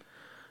 especially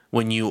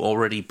when you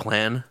already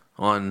plan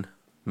on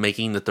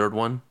making the third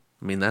one.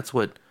 I mean, that's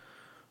what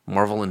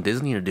Marvel and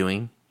Disney are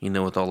doing,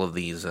 with all of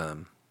these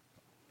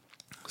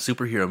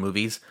superhero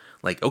movies.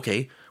 Like,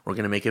 okay, we're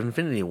going to make an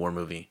Infinity War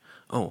movie.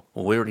 Oh,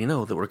 well, we already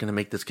know that we're going to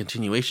make this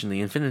continuation of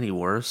the Infinity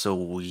War, so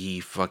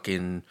we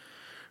fucking,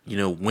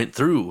 went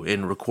through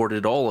and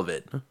recorded all of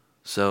it.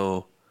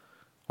 So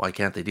why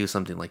can't they do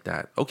something like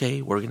that?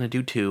 Okay, we're going to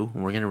do 2,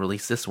 and we're going to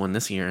release this one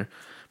this year,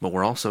 but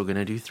we're also going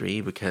to do 3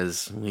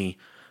 because we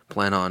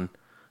plan on,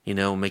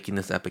 making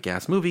this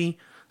epic-ass movie.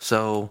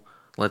 So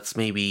let's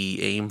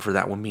maybe aim for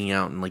that one being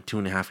out in like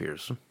 2.5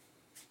 years.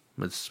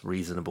 It's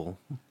reasonable.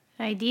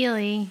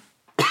 Ideally.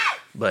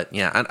 But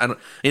yeah, I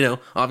don't,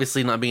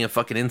 obviously not being a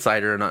fucking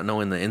insider and not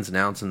knowing the ins and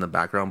outs and the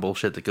background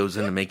bullshit that goes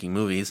into making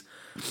movies,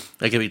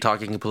 I could be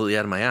talking completely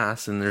out of my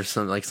ass, and there's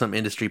some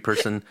industry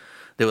person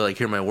that would like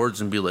hear my words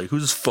and be like,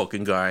 who's this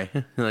fucking guy?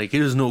 Like, he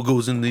doesn't know what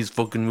goes into these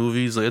fucking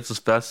movies. Like, it's as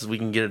fast as we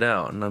can get it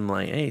out. And I'm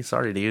like, hey,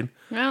 sorry, dude.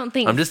 I don't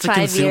think I'm just a 5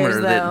 consumer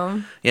years,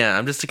 though.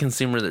 I'm just a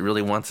consumer that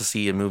really wants to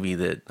see a movie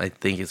that I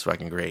think is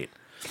fucking great.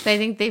 I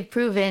think they've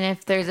proven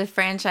if there's a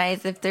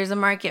franchise, if there's a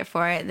market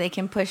for it, they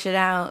can push it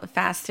out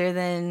faster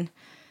than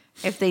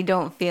if they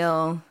don't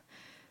feel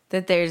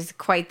that there's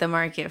quite the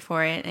market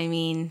for it. I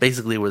mean,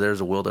 basically, where there's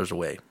a will, there's a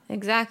way.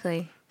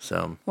 Exactly.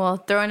 So, well,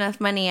 throw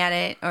enough money at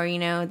it, or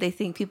they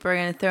think people are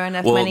going to throw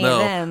enough money at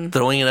them.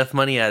 Throwing enough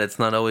money at it's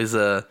not always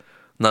a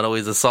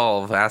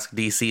solve. Ask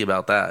DC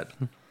about that.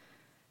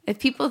 If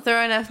people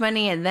throw enough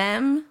money at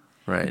them,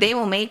 right, they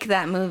will make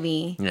that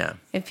movie. Yeah.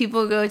 If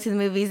people go to the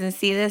movies and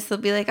see this, they'll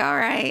be like, all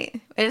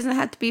right, it doesn't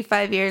have to be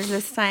 5 years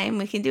this time.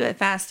 We can do it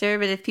faster.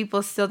 But if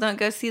people still don't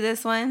go see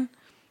this one,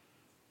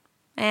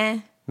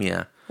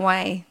 yeah.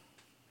 Why?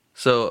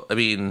 So, I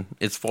mean,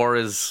 as far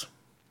as,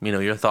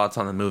 your thoughts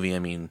on the movie, I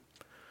mean,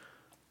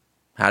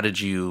 how did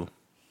you,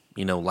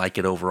 like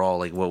it overall?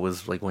 Like, what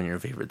was like one of your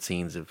favorite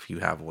scenes, if you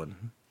have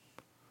one,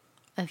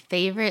 A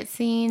favorite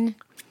scene?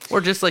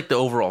 or just like the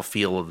overall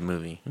feel of the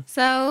movie?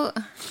 So,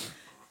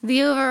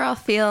 the overall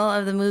feel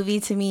of the movie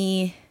to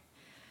me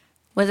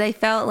was I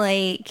felt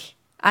like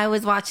I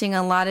was watching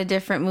a lot of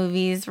different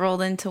movies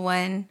rolled into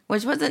one,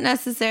 which wasn't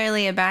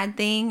necessarily a bad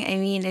thing. I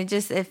mean,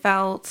 it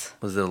felt...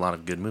 Was it a lot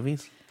of good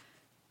movies?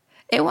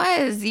 It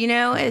was,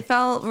 it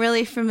felt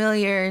really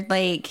familiar.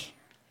 Like,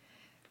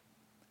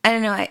 I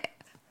don't know,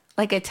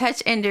 like a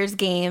touch Ender's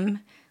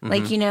Game.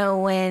 Like,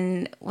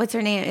 when, what's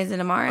her name? Is it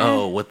Amara?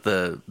 Oh, with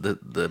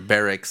the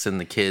barracks and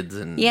the kids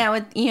and Yeah,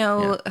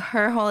 with,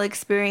 her whole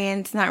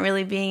experience not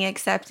really being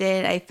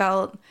accepted. I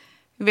felt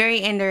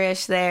very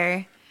Enderish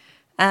there.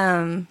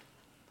 It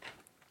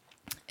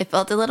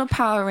felt a little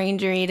Power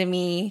Ranger-y to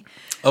me.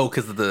 Oh,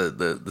 because of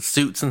the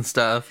suits and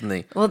stuff, and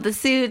the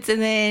suits, and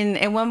then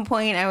at one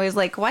point I was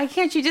like, why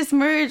can't you just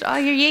merge all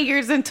your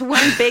Jaegers into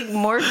one big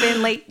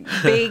morphin, like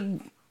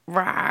big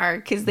rawr?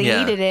 Because they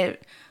needed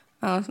it.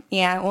 Oh,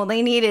 yeah, well,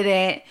 they needed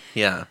it.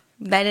 Yeah.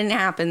 That didn't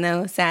happen,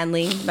 though,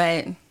 sadly.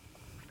 But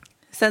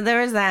so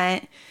there was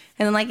that.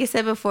 And then, like I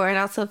said before, it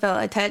also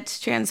felt a touch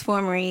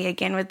Transformery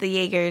again with the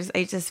Jaegers.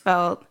 I just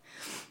felt,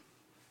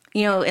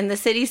 in the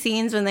city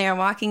scenes when they are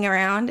walking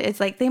around,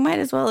 it's like they might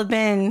as well have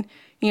been,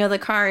 the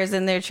cars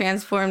in their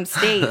transformed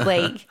state,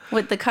 like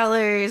with the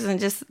colors and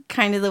just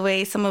kind of the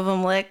way some of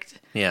them looked.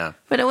 Yeah.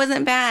 But it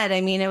wasn't bad. I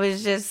mean, it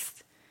was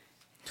just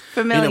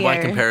familiar. By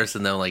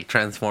comparison, though, like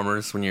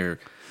Transformers, when you're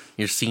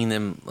seeing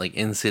them like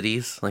in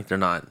cities, like they're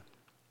not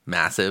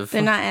massive.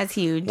 They're not as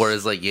huge.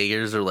 Whereas like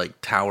Jaegers are like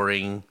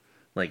towering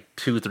like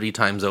 2-3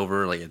 times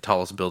over like the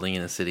tallest building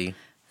in a city.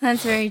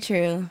 That's very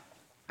true.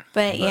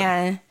 But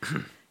yeah.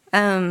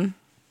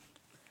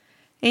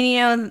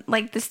 And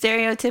like the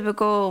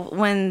stereotypical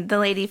when the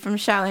lady from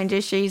Shaw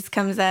Industries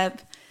comes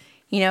up,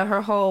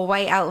 her whole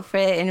white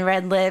outfit and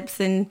red lips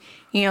and,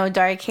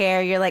 dark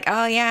hair, you're like,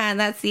 oh yeah,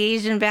 that's the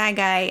Asian bad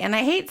guy. And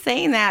I hate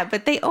saying that,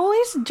 but they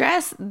always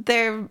dress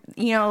their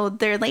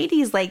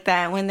ladies like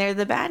that when they're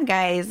the bad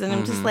guys. And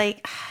I'm just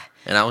like...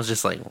 And I was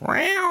just like,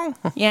 wow.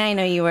 Yeah, I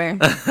know you were.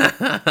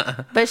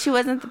 But she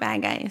wasn't the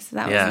bad guy, so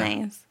that was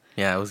nice.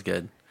 Yeah, it was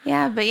good.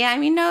 Yeah, but yeah, I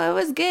mean, no, it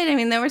was good. I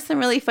mean, there were some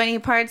really funny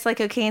parts,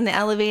 like, okay, in the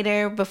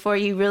elevator, before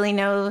you really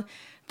know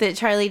that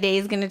Charlie Day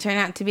is going to turn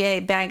out to be a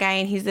bad guy,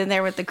 and he's in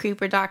there with the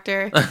Creeper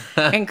Doctor,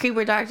 and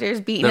Creeper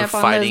Doctor's beating up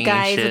on those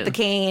guys with the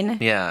cane.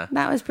 Yeah.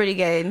 That was pretty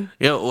good.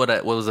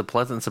 What was a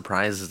pleasant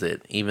surprise is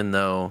that even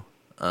though,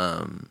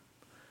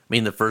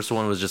 the first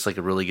one was just like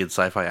a really good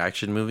sci-fi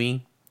action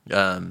movie,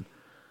 and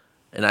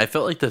I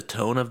felt like the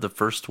tone of the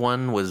first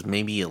one was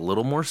maybe a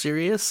little more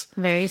serious.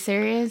 Very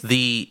serious?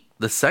 The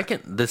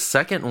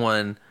second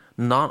one,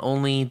 not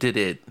only did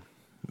it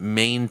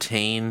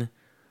maintain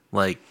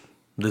like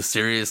the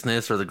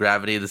seriousness or the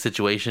gravity of the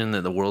situation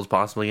that the world's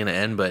possibly going to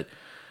end, but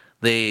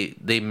they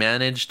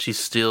managed to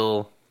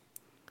still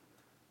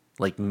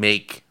like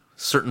make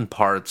certain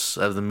parts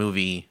of the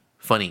movie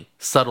funny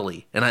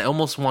subtly. And I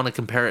almost want to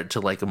compare it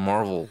to like a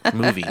Marvel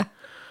movie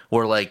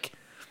where like,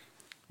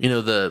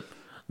 the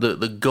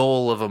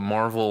goal of a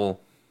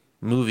Marvel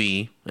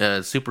movie,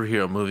 a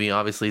superhero movie,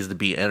 obviously is to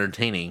be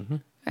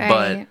entertaining.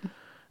 Right. But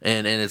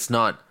it's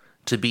not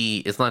to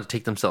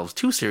take themselves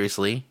too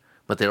seriously,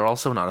 but they're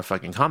also not a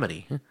fucking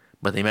comedy.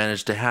 But they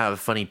managed to have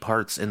funny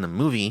parts in the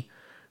movie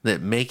that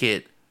make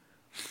it,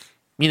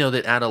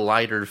 that add a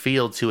lighter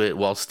feel to it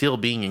while still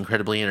being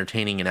incredibly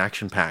entertaining and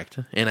action packed.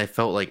 And I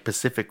felt like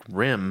Pacific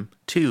Rim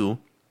 2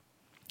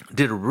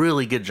 did a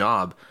really good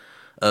job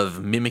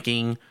of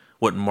mimicking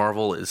what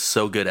Marvel is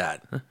so good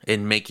at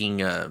in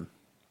making a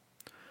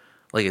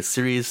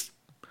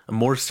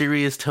more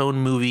serious tone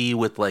movie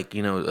with like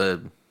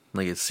a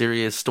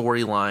serious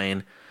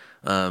storyline,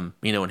 and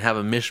have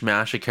a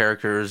mishmash of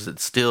characters that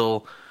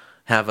still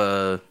have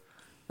a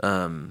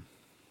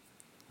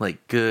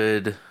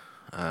good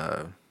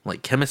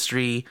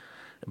chemistry,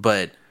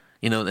 but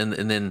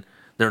and then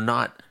they're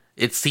not.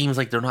 It seems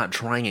like they're not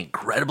trying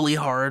incredibly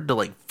hard to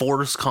like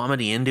force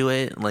comedy into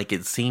it. Like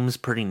it seems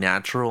pretty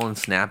natural and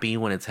snappy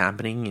when it's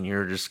happening, and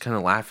you're just kind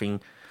of laughing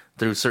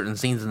through certain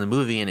scenes in the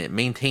movie, and it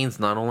maintains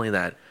not only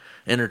that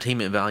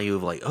entertainment value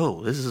of like,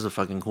 oh, this is a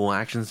fucking cool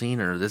action scene,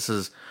 or this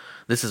is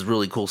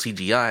really cool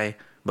CGI,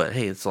 but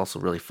hey, it's also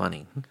really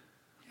funny.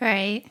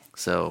 Right.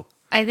 So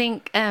I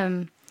think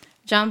John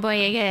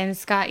Boyega and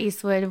Scott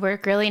Eastwood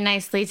work really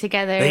nicely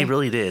together. They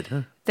really did.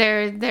 Huh?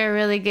 They're a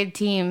really good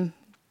team,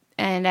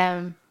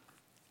 and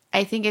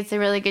I think it's a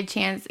really good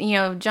chance.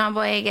 John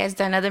Boyega has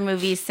done other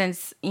movies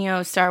since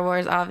Star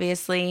Wars,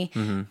 obviously,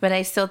 but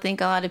I still think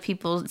a lot of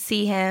people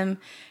see him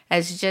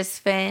as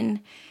just Finn.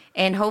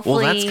 And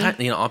hopefully... Well, that's kind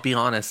of, I'll be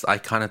honest, I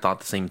kind of thought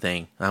the same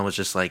thing. I was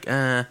just like,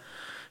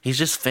 he's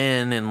just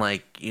Finn, and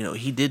like,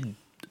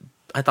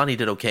 I thought he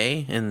did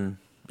okay in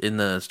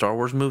the Star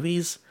Wars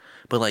movies,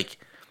 but like,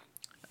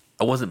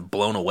 I wasn't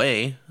blown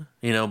away,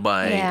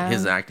 by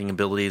his acting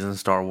abilities in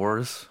Star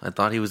Wars. I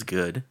thought he was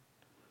good.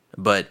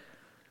 But,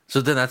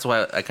 so then that's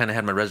why I kind of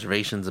had my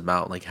reservations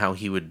about like how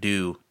he would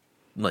do,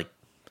 like,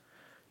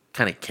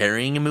 kind of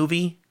carrying a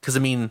movie. Because, I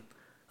mean,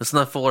 let's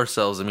not fool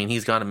ourselves. I mean,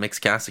 he's got a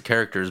mixed cast of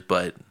characters,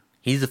 but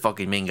he's the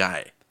fucking main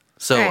guy.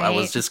 So I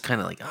was just kind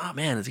of like, oh,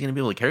 man, is he going to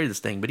be able to carry this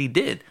thing? But he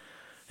did.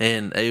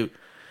 And,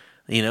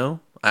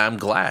 I'm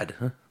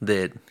glad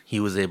that he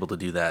was able to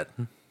do that.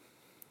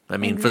 I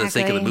mean, for the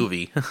sake of the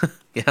movie.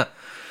 Yeah.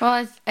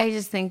 Well, I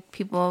just think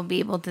people will be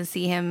able to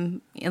see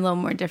him a little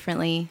more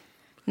differently,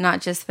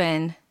 not just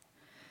Finn.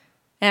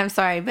 And I'm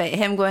sorry, but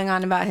him going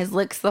on about his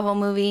looks the whole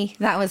movie,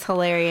 that was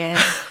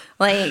hilarious.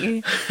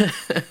 Like,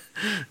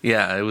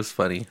 yeah, it was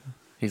funny.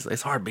 He's like,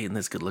 it's hard being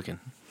this good looking.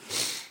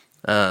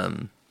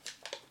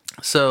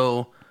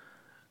 So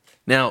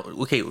now,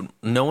 okay,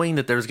 knowing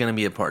that there's going to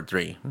be a part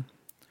 3,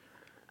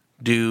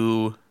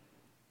 do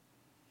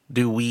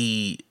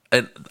we?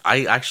 And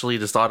I actually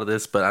just thought of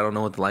this, but I don't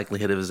know what the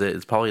likelihood of it.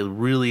 It's probably a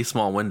really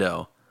small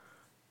window.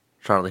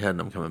 Charlie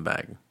Hunnam coming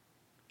back.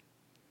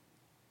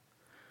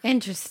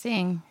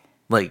 interesting.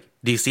 Like,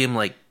 do you see him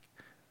like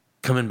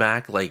coming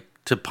back, like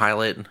to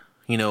pilot,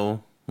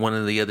 one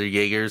of the other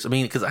Jaegers? I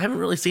mean, because I haven't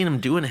really seen him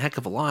doing a heck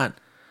of a lot.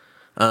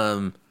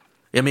 I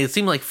mean, it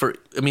seemed like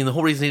the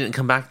whole reason he didn't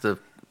come back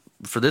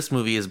for this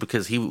movie is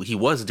because he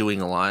was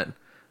doing a lot.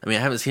 I mean,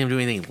 I haven't seen him do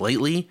anything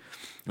lately,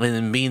 and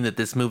then being that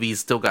this movie's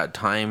still got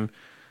time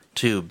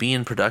to be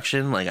in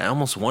production, like I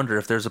almost wonder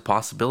if there's a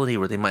possibility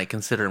where they might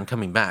consider him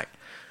coming back.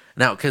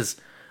 Now, because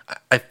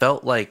I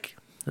felt like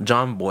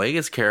John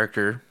Boyega's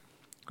character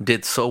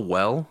did so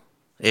well,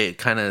 it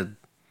kind of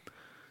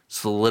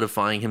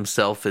solidifying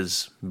himself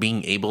as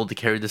being able to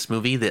carry this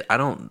movie, that I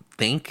don't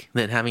think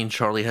that having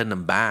Charlie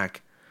Hunnam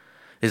back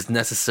is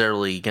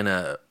necessarily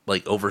gonna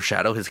like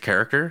overshadow his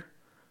character,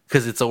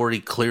 because it's already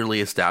clearly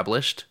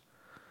established.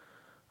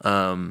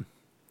 I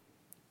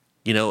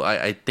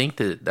think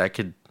that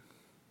could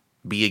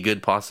be a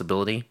good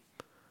possibility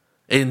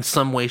in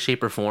some way,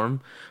 shape, or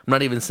form. I'm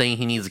not even saying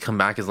he needs to come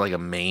back as like a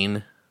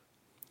main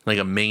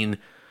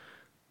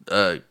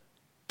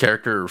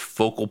character or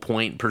focal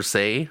point per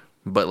se,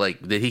 but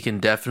like that he can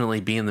definitely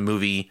be in the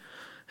movie,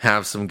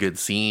 have some good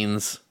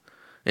scenes,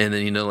 and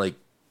then like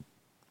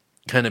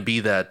kind of be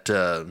that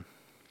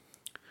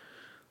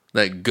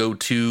that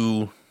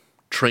go-to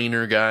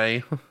trainer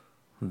guy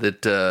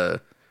that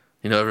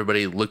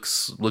everybody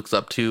looks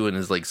up to and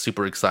is like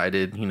super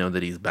excited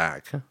that he's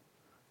back,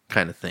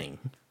 kind of thing.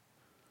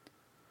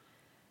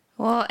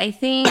 Well, I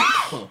think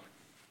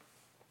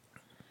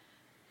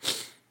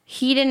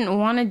he didn't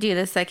want to do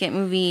the second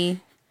movie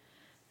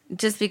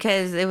just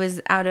because it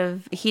was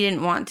he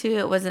didn't want to.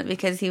 It wasn't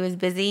because he was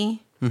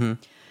busy. Mm-hmm.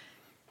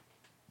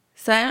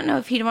 So I don't know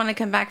if he'd want to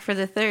come back for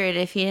the third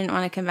if he didn't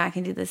want to come back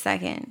and do the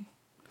second.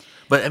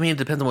 But I mean, it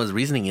depends on what his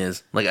reasoning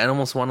is. Like, I'd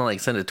almost want to like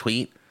send a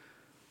tweet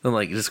and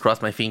like just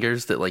cross my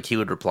fingers that like he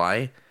would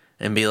reply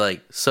and be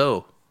like,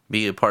 "So,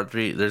 be a part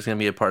 3. There's gonna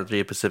be a part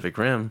 3 of Pacific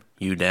Rim.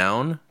 You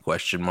down?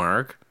 Question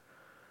mark.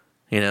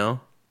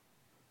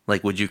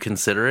 Like, would you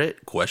consider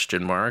it?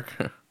 Question mark."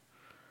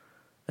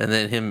 And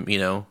then him,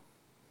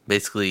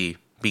 basically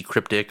be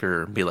cryptic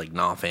or be like,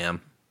 "Nah,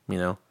 fam."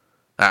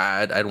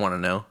 I'd want to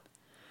know.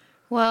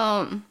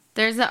 Well,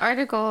 there's an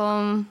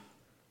article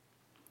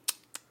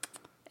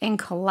in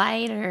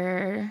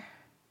Collider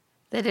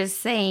that is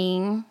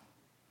saying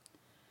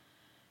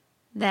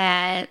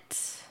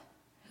that,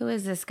 who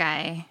is this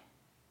guy?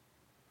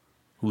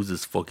 Who's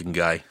this fucking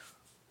guy?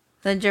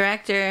 The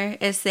director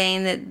is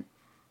saying that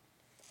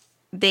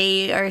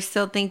they are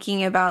still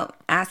thinking about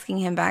asking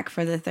him back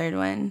for the third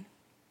one.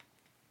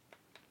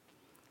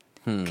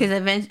 Because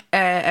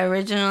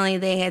originally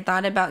they had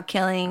thought about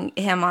killing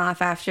him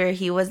off after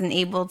he wasn't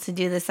able to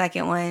do the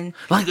second one.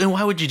 Like, and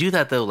why would you do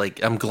that though?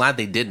 Like, I'm glad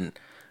they didn't.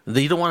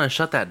 You don't want to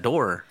shut that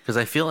door, because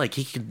I feel like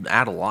he could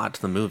add a lot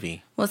to the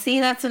movie. Well,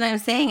 see, that's what I'm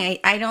saying.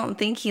 I don't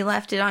think he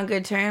left it on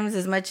good terms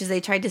as much as they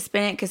tried to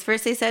spin it. Because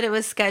first they said it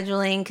was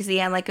scheduling because he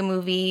had like a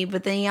movie,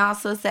 but then he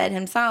also said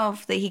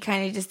himself that he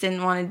kind of just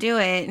didn't want to do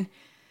it.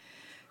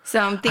 So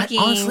I'm thinking...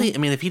 Honestly, I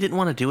mean, if he didn't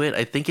want to do it,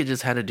 I think it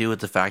just had to do with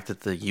the fact that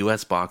the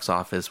U.S. box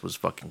office was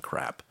fucking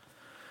crap.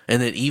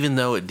 And that even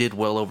though it did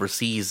well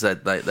overseas,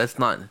 that's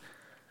not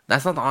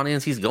the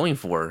audience he's going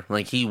for.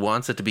 Like, he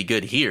wants it to be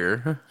good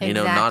here,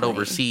 not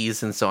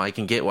overseas. And so I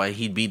can get why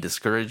he'd be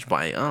discouraged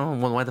by, oh,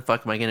 well, why the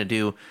fuck am I going to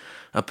do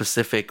a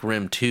Pacific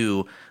Rim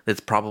 2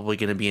 that's probably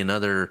going to be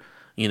another,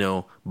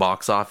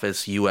 box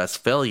office U.S.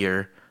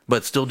 failure,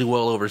 but still do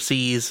well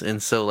overseas.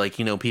 And so, like,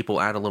 people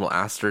add a little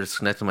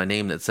asterisk next to my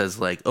name that says,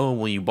 like, oh,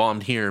 well, you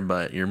bombed here,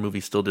 but your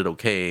movie still did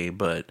okay.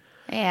 But,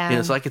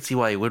 yeah. So I could see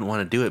why you wouldn't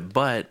want to do it.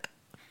 But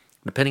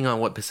depending on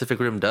what Pacific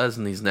Rim does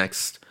in these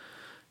next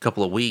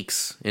couple of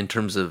weeks in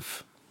terms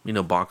of,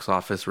 box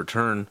office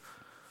return,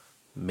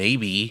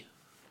 maybe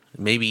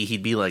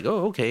he'd be like,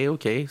 oh,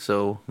 okay.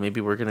 So maybe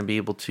we're going to be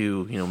able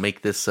to,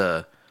 make this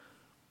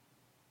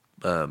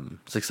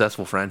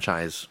successful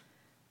franchise,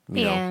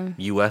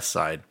 U.S.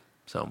 side.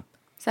 So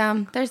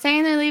So they're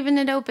saying they're leaving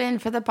it open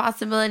for the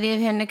possibility of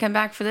him to come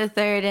back for the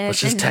third. And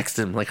Let's just text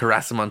him, like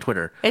harass him on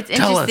Twitter. It's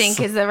interesting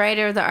because the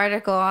writer of the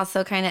article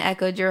also kind of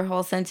echoed your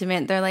whole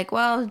sentiment. They're like,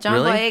 well, John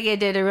Boyega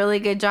did a really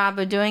good job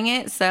of doing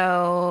it.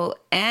 So,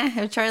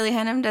 if Charlie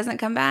Hunnam doesn't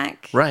come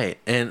back. Right.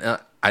 And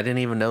I didn't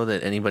even know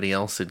that anybody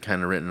else had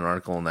kind of written an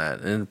article on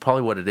that. And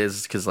probably what it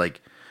is because, like,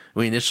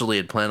 we initially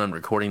had planned on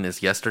recording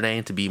this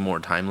yesterday to be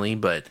more timely,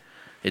 but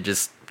it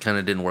just kind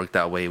of didn't work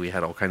that way. We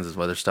had all kinds of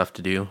other stuff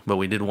to do, but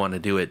we did want to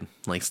do it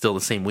like still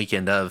the same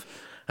weekend of.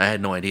 I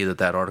had no idea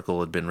that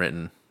article had been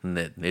written and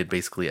that it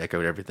basically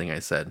echoed everything I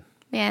said.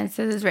 Yeah, it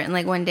says it was written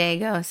like one day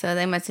ago, so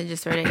they must have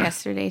just wrote it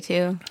yesterday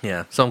too.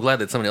 Yeah, so I'm glad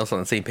that somebody else on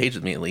the same page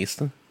with me at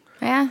least.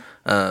 Yeah.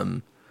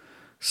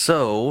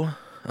 So,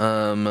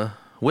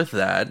 with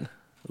that,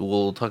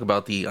 we'll talk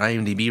about the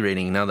IMDb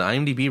rating. Now, the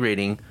IMDb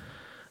rating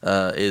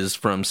is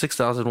from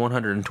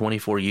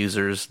 6,124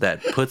 users.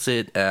 That puts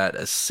it at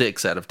a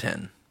 6 out of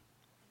 10.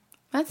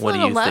 That's a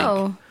little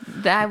low,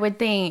 I would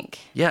think.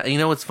 Yeah, you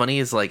know what's funny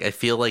is, like, I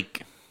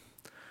think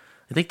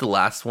the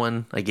last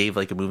one I gave,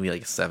 like, a movie,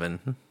 like, a 7.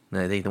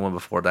 And I think the one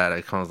before that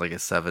I was like a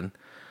 7.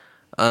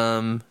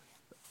 I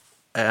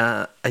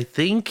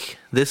think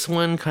this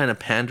one kind of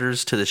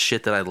panders to the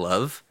shit that I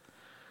love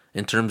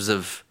in terms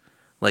of,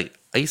 like,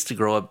 I used to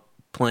grow up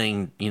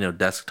playing,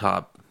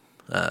 desktop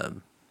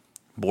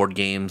board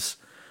games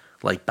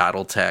like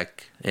BattleTech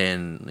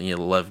and,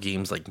 love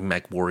games like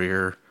Mech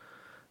Warrior.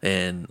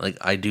 And, like,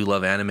 I do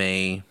love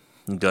anime.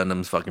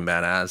 Gundam's fucking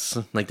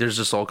badass. Like, there's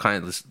just all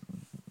kinds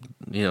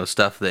of,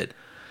 stuff that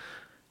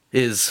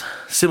is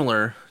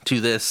similar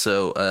to this.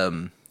 So,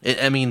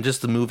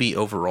 just the movie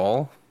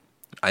overall,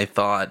 I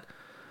thought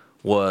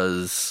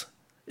was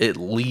at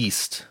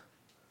least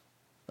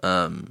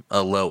a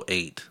low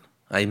 8.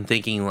 I'm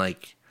thinking,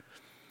 like,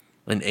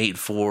 an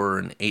 8.4,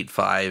 an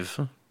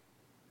 8.5,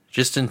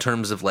 just in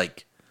terms of,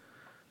 like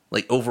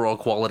overall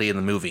quality in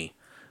the movie.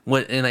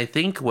 And I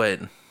think what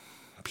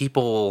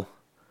people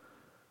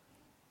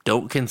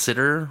don't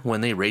consider when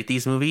they rate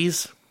these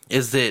movies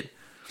is that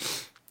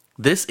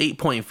this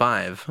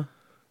 8.5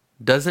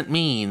 doesn't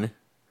mean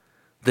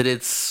that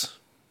it's,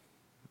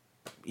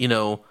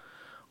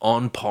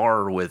 on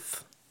par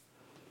with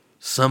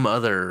some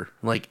other,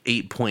 like,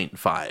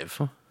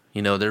 8.5.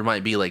 There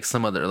might be, like,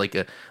 some other, like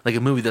a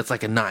movie that's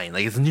like a 9.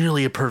 Like, it's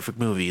nearly a perfect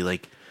movie.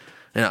 Like,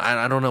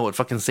 I don't know what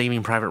fucking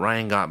Saving Private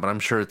Ryan got, but I'm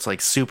sure it's,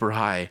 like, super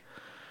high.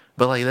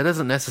 But, like, that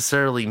doesn't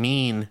necessarily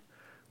mean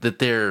that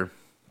they're,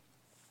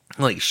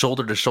 like,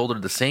 shoulder to shoulder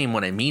the same.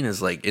 What I mean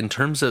is, like, in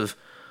terms of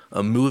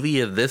a movie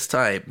of this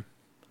type,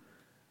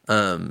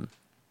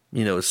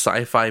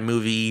 sci-fi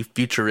movie,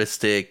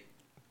 futuristic,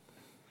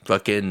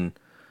 fucking,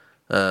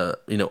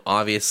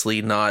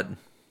 obviously not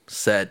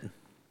set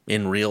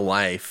in real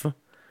life,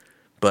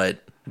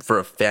 but for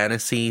a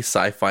fantasy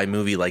sci-fi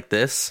movie like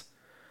this,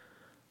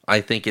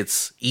 I think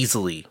it's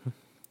easily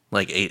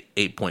like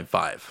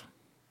 8.5.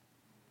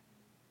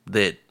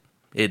 That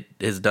it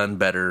has done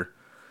better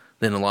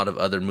than a lot of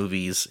other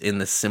movies in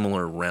the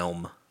similar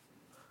realm.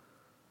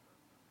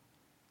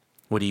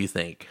 What do you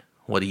think?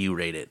 What do you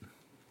rate it?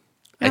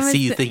 I see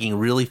you thinking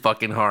really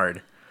fucking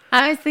hard.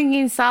 I was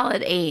thinking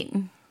solid 8.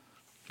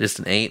 Just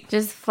an 8?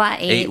 Just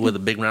flat 8. 8 with a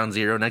big round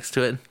 0 next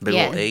to it? Big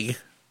old egg?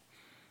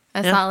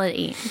 A solid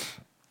 8.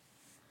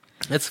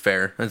 It's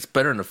fair. It's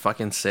better than a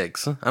fucking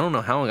 6. I don't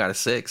know how I got a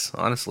 6,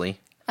 honestly.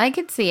 I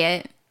could see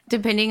it.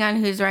 Depending on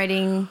who's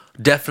writing.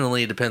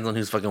 Definitely depends on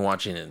who's fucking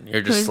watching it.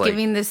 You're just who's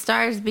giving the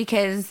stars,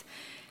 because,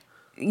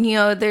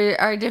 there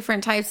are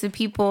different types of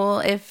people.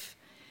 If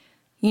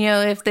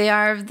they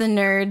are of the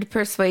nerd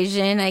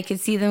persuasion, I could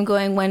see them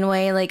going one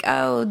way, like,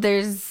 oh,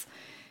 there's,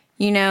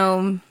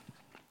 it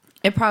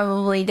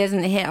probably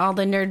doesn't hit all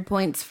the nerd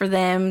points for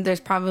them. There's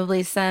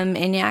probably some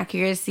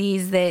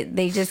inaccuracies that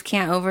they just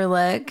can't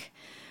overlook.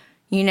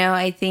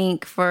 I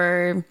think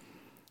for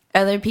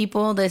other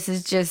people, this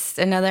is just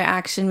another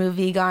action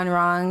movie gone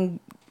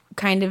wrong.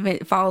 Kind of,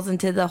 it falls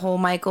into the whole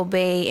Michael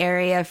Bay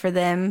area for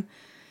them.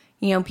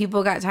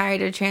 People got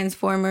tired of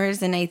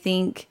Transformers, and I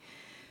think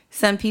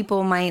some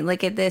people might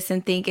look at this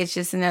and think it's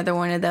just another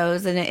one of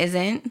those, and it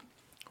isn't.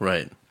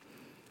 Right.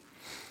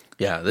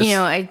 Yeah.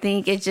 I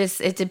think it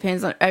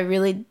depends on, I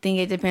really think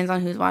it depends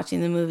on who's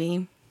watching the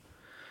movie.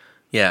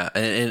 Yeah.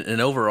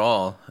 And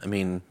overall,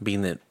 being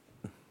that,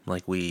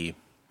 like,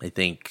 I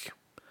think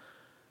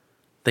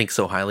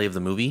so highly of the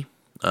movie,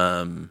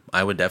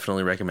 I would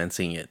definitely recommend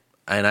seeing it.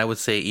 And I would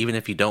say, even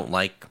if you don't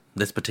like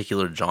this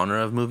particular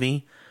genre of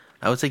movie,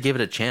 I would say give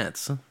it a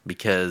chance,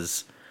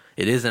 because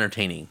it is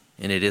entertaining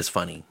and it is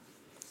funny.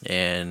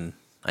 And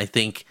I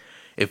think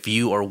if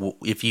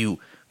you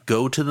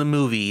go to the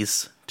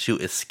movies to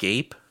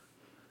escape,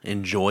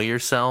 enjoy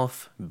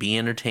yourself, be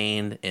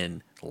entertained,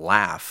 and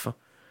laugh,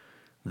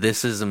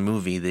 this is a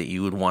movie that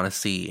you would want to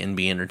see and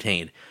be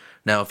entertained.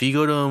 Now, if you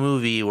go to a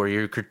movie where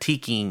you're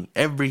critiquing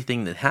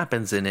everything that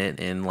happens in it,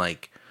 and,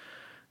 like,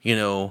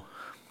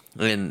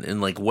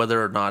 and like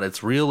whether or not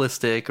it's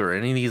realistic or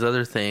any of these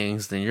other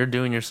things, then you're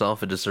doing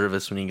yourself a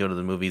disservice when you go to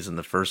the movies in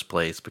the first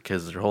place,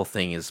 because their whole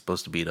thing is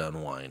supposed to be to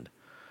unwind.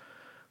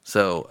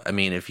 So, I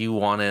mean, if you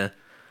want to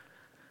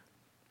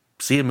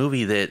see a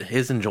movie that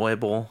is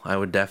enjoyable, I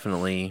would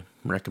definitely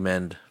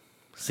recommend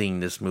seeing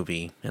this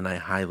movie, and I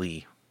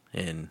highly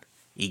and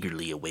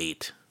eagerly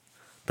await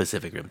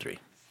Pacific Rim 3.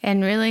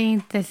 And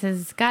really, this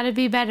has got to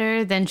be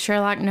better than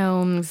Sherlock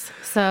Gnomes.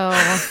 So,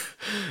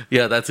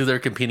 yeah, that's who they're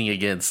competing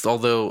against.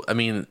 Although, I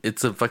mean,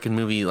 it's a fucking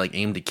movie like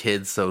aimed at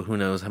kids, so who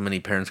knows how many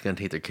parents are going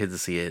to take their kids to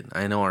see it.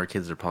 I know our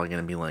kids are probably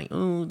going to be like,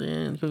 "Oh, Dad,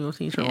 can we go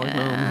see Sherlock Gnomes?"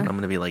 And I'm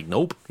going to be like,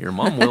 "Nope, your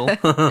mom will."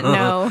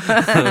 no.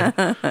 We're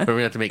going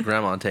to have to make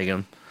grandma take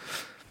them.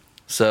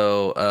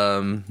 So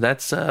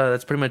that's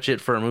pretty much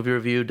it for our movie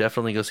review.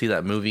 Definitely go see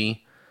that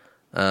movie.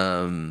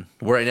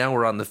 Right now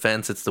we're on the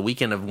fence. It's the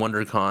weekend of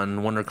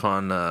WonderCon.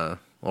 WonderCon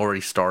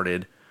already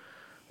started.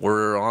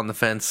 We're on the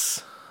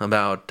fence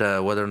about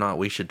whether or not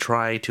we should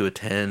try to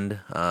attend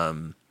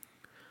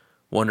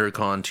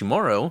WonderCon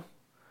tomorrow,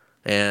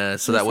 and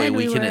so that way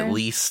we can at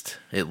least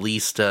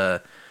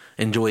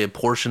enjoy a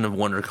portion of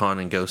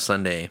WonderCon and go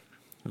Sunday.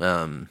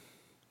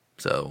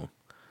 So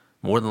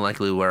more than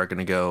likely we are going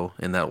to go,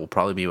 and that will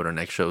probably be what our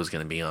next show is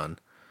going to be on,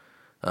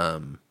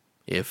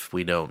 if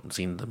we don't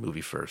see the movie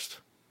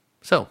first.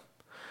 So,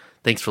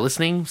 thanks for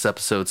listening. It's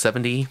episode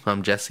 70.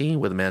 I'm Jesse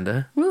with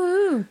Amanda.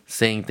 Woo!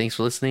 Saying thanks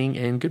for listening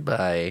and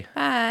goodbye.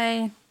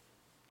 Bye.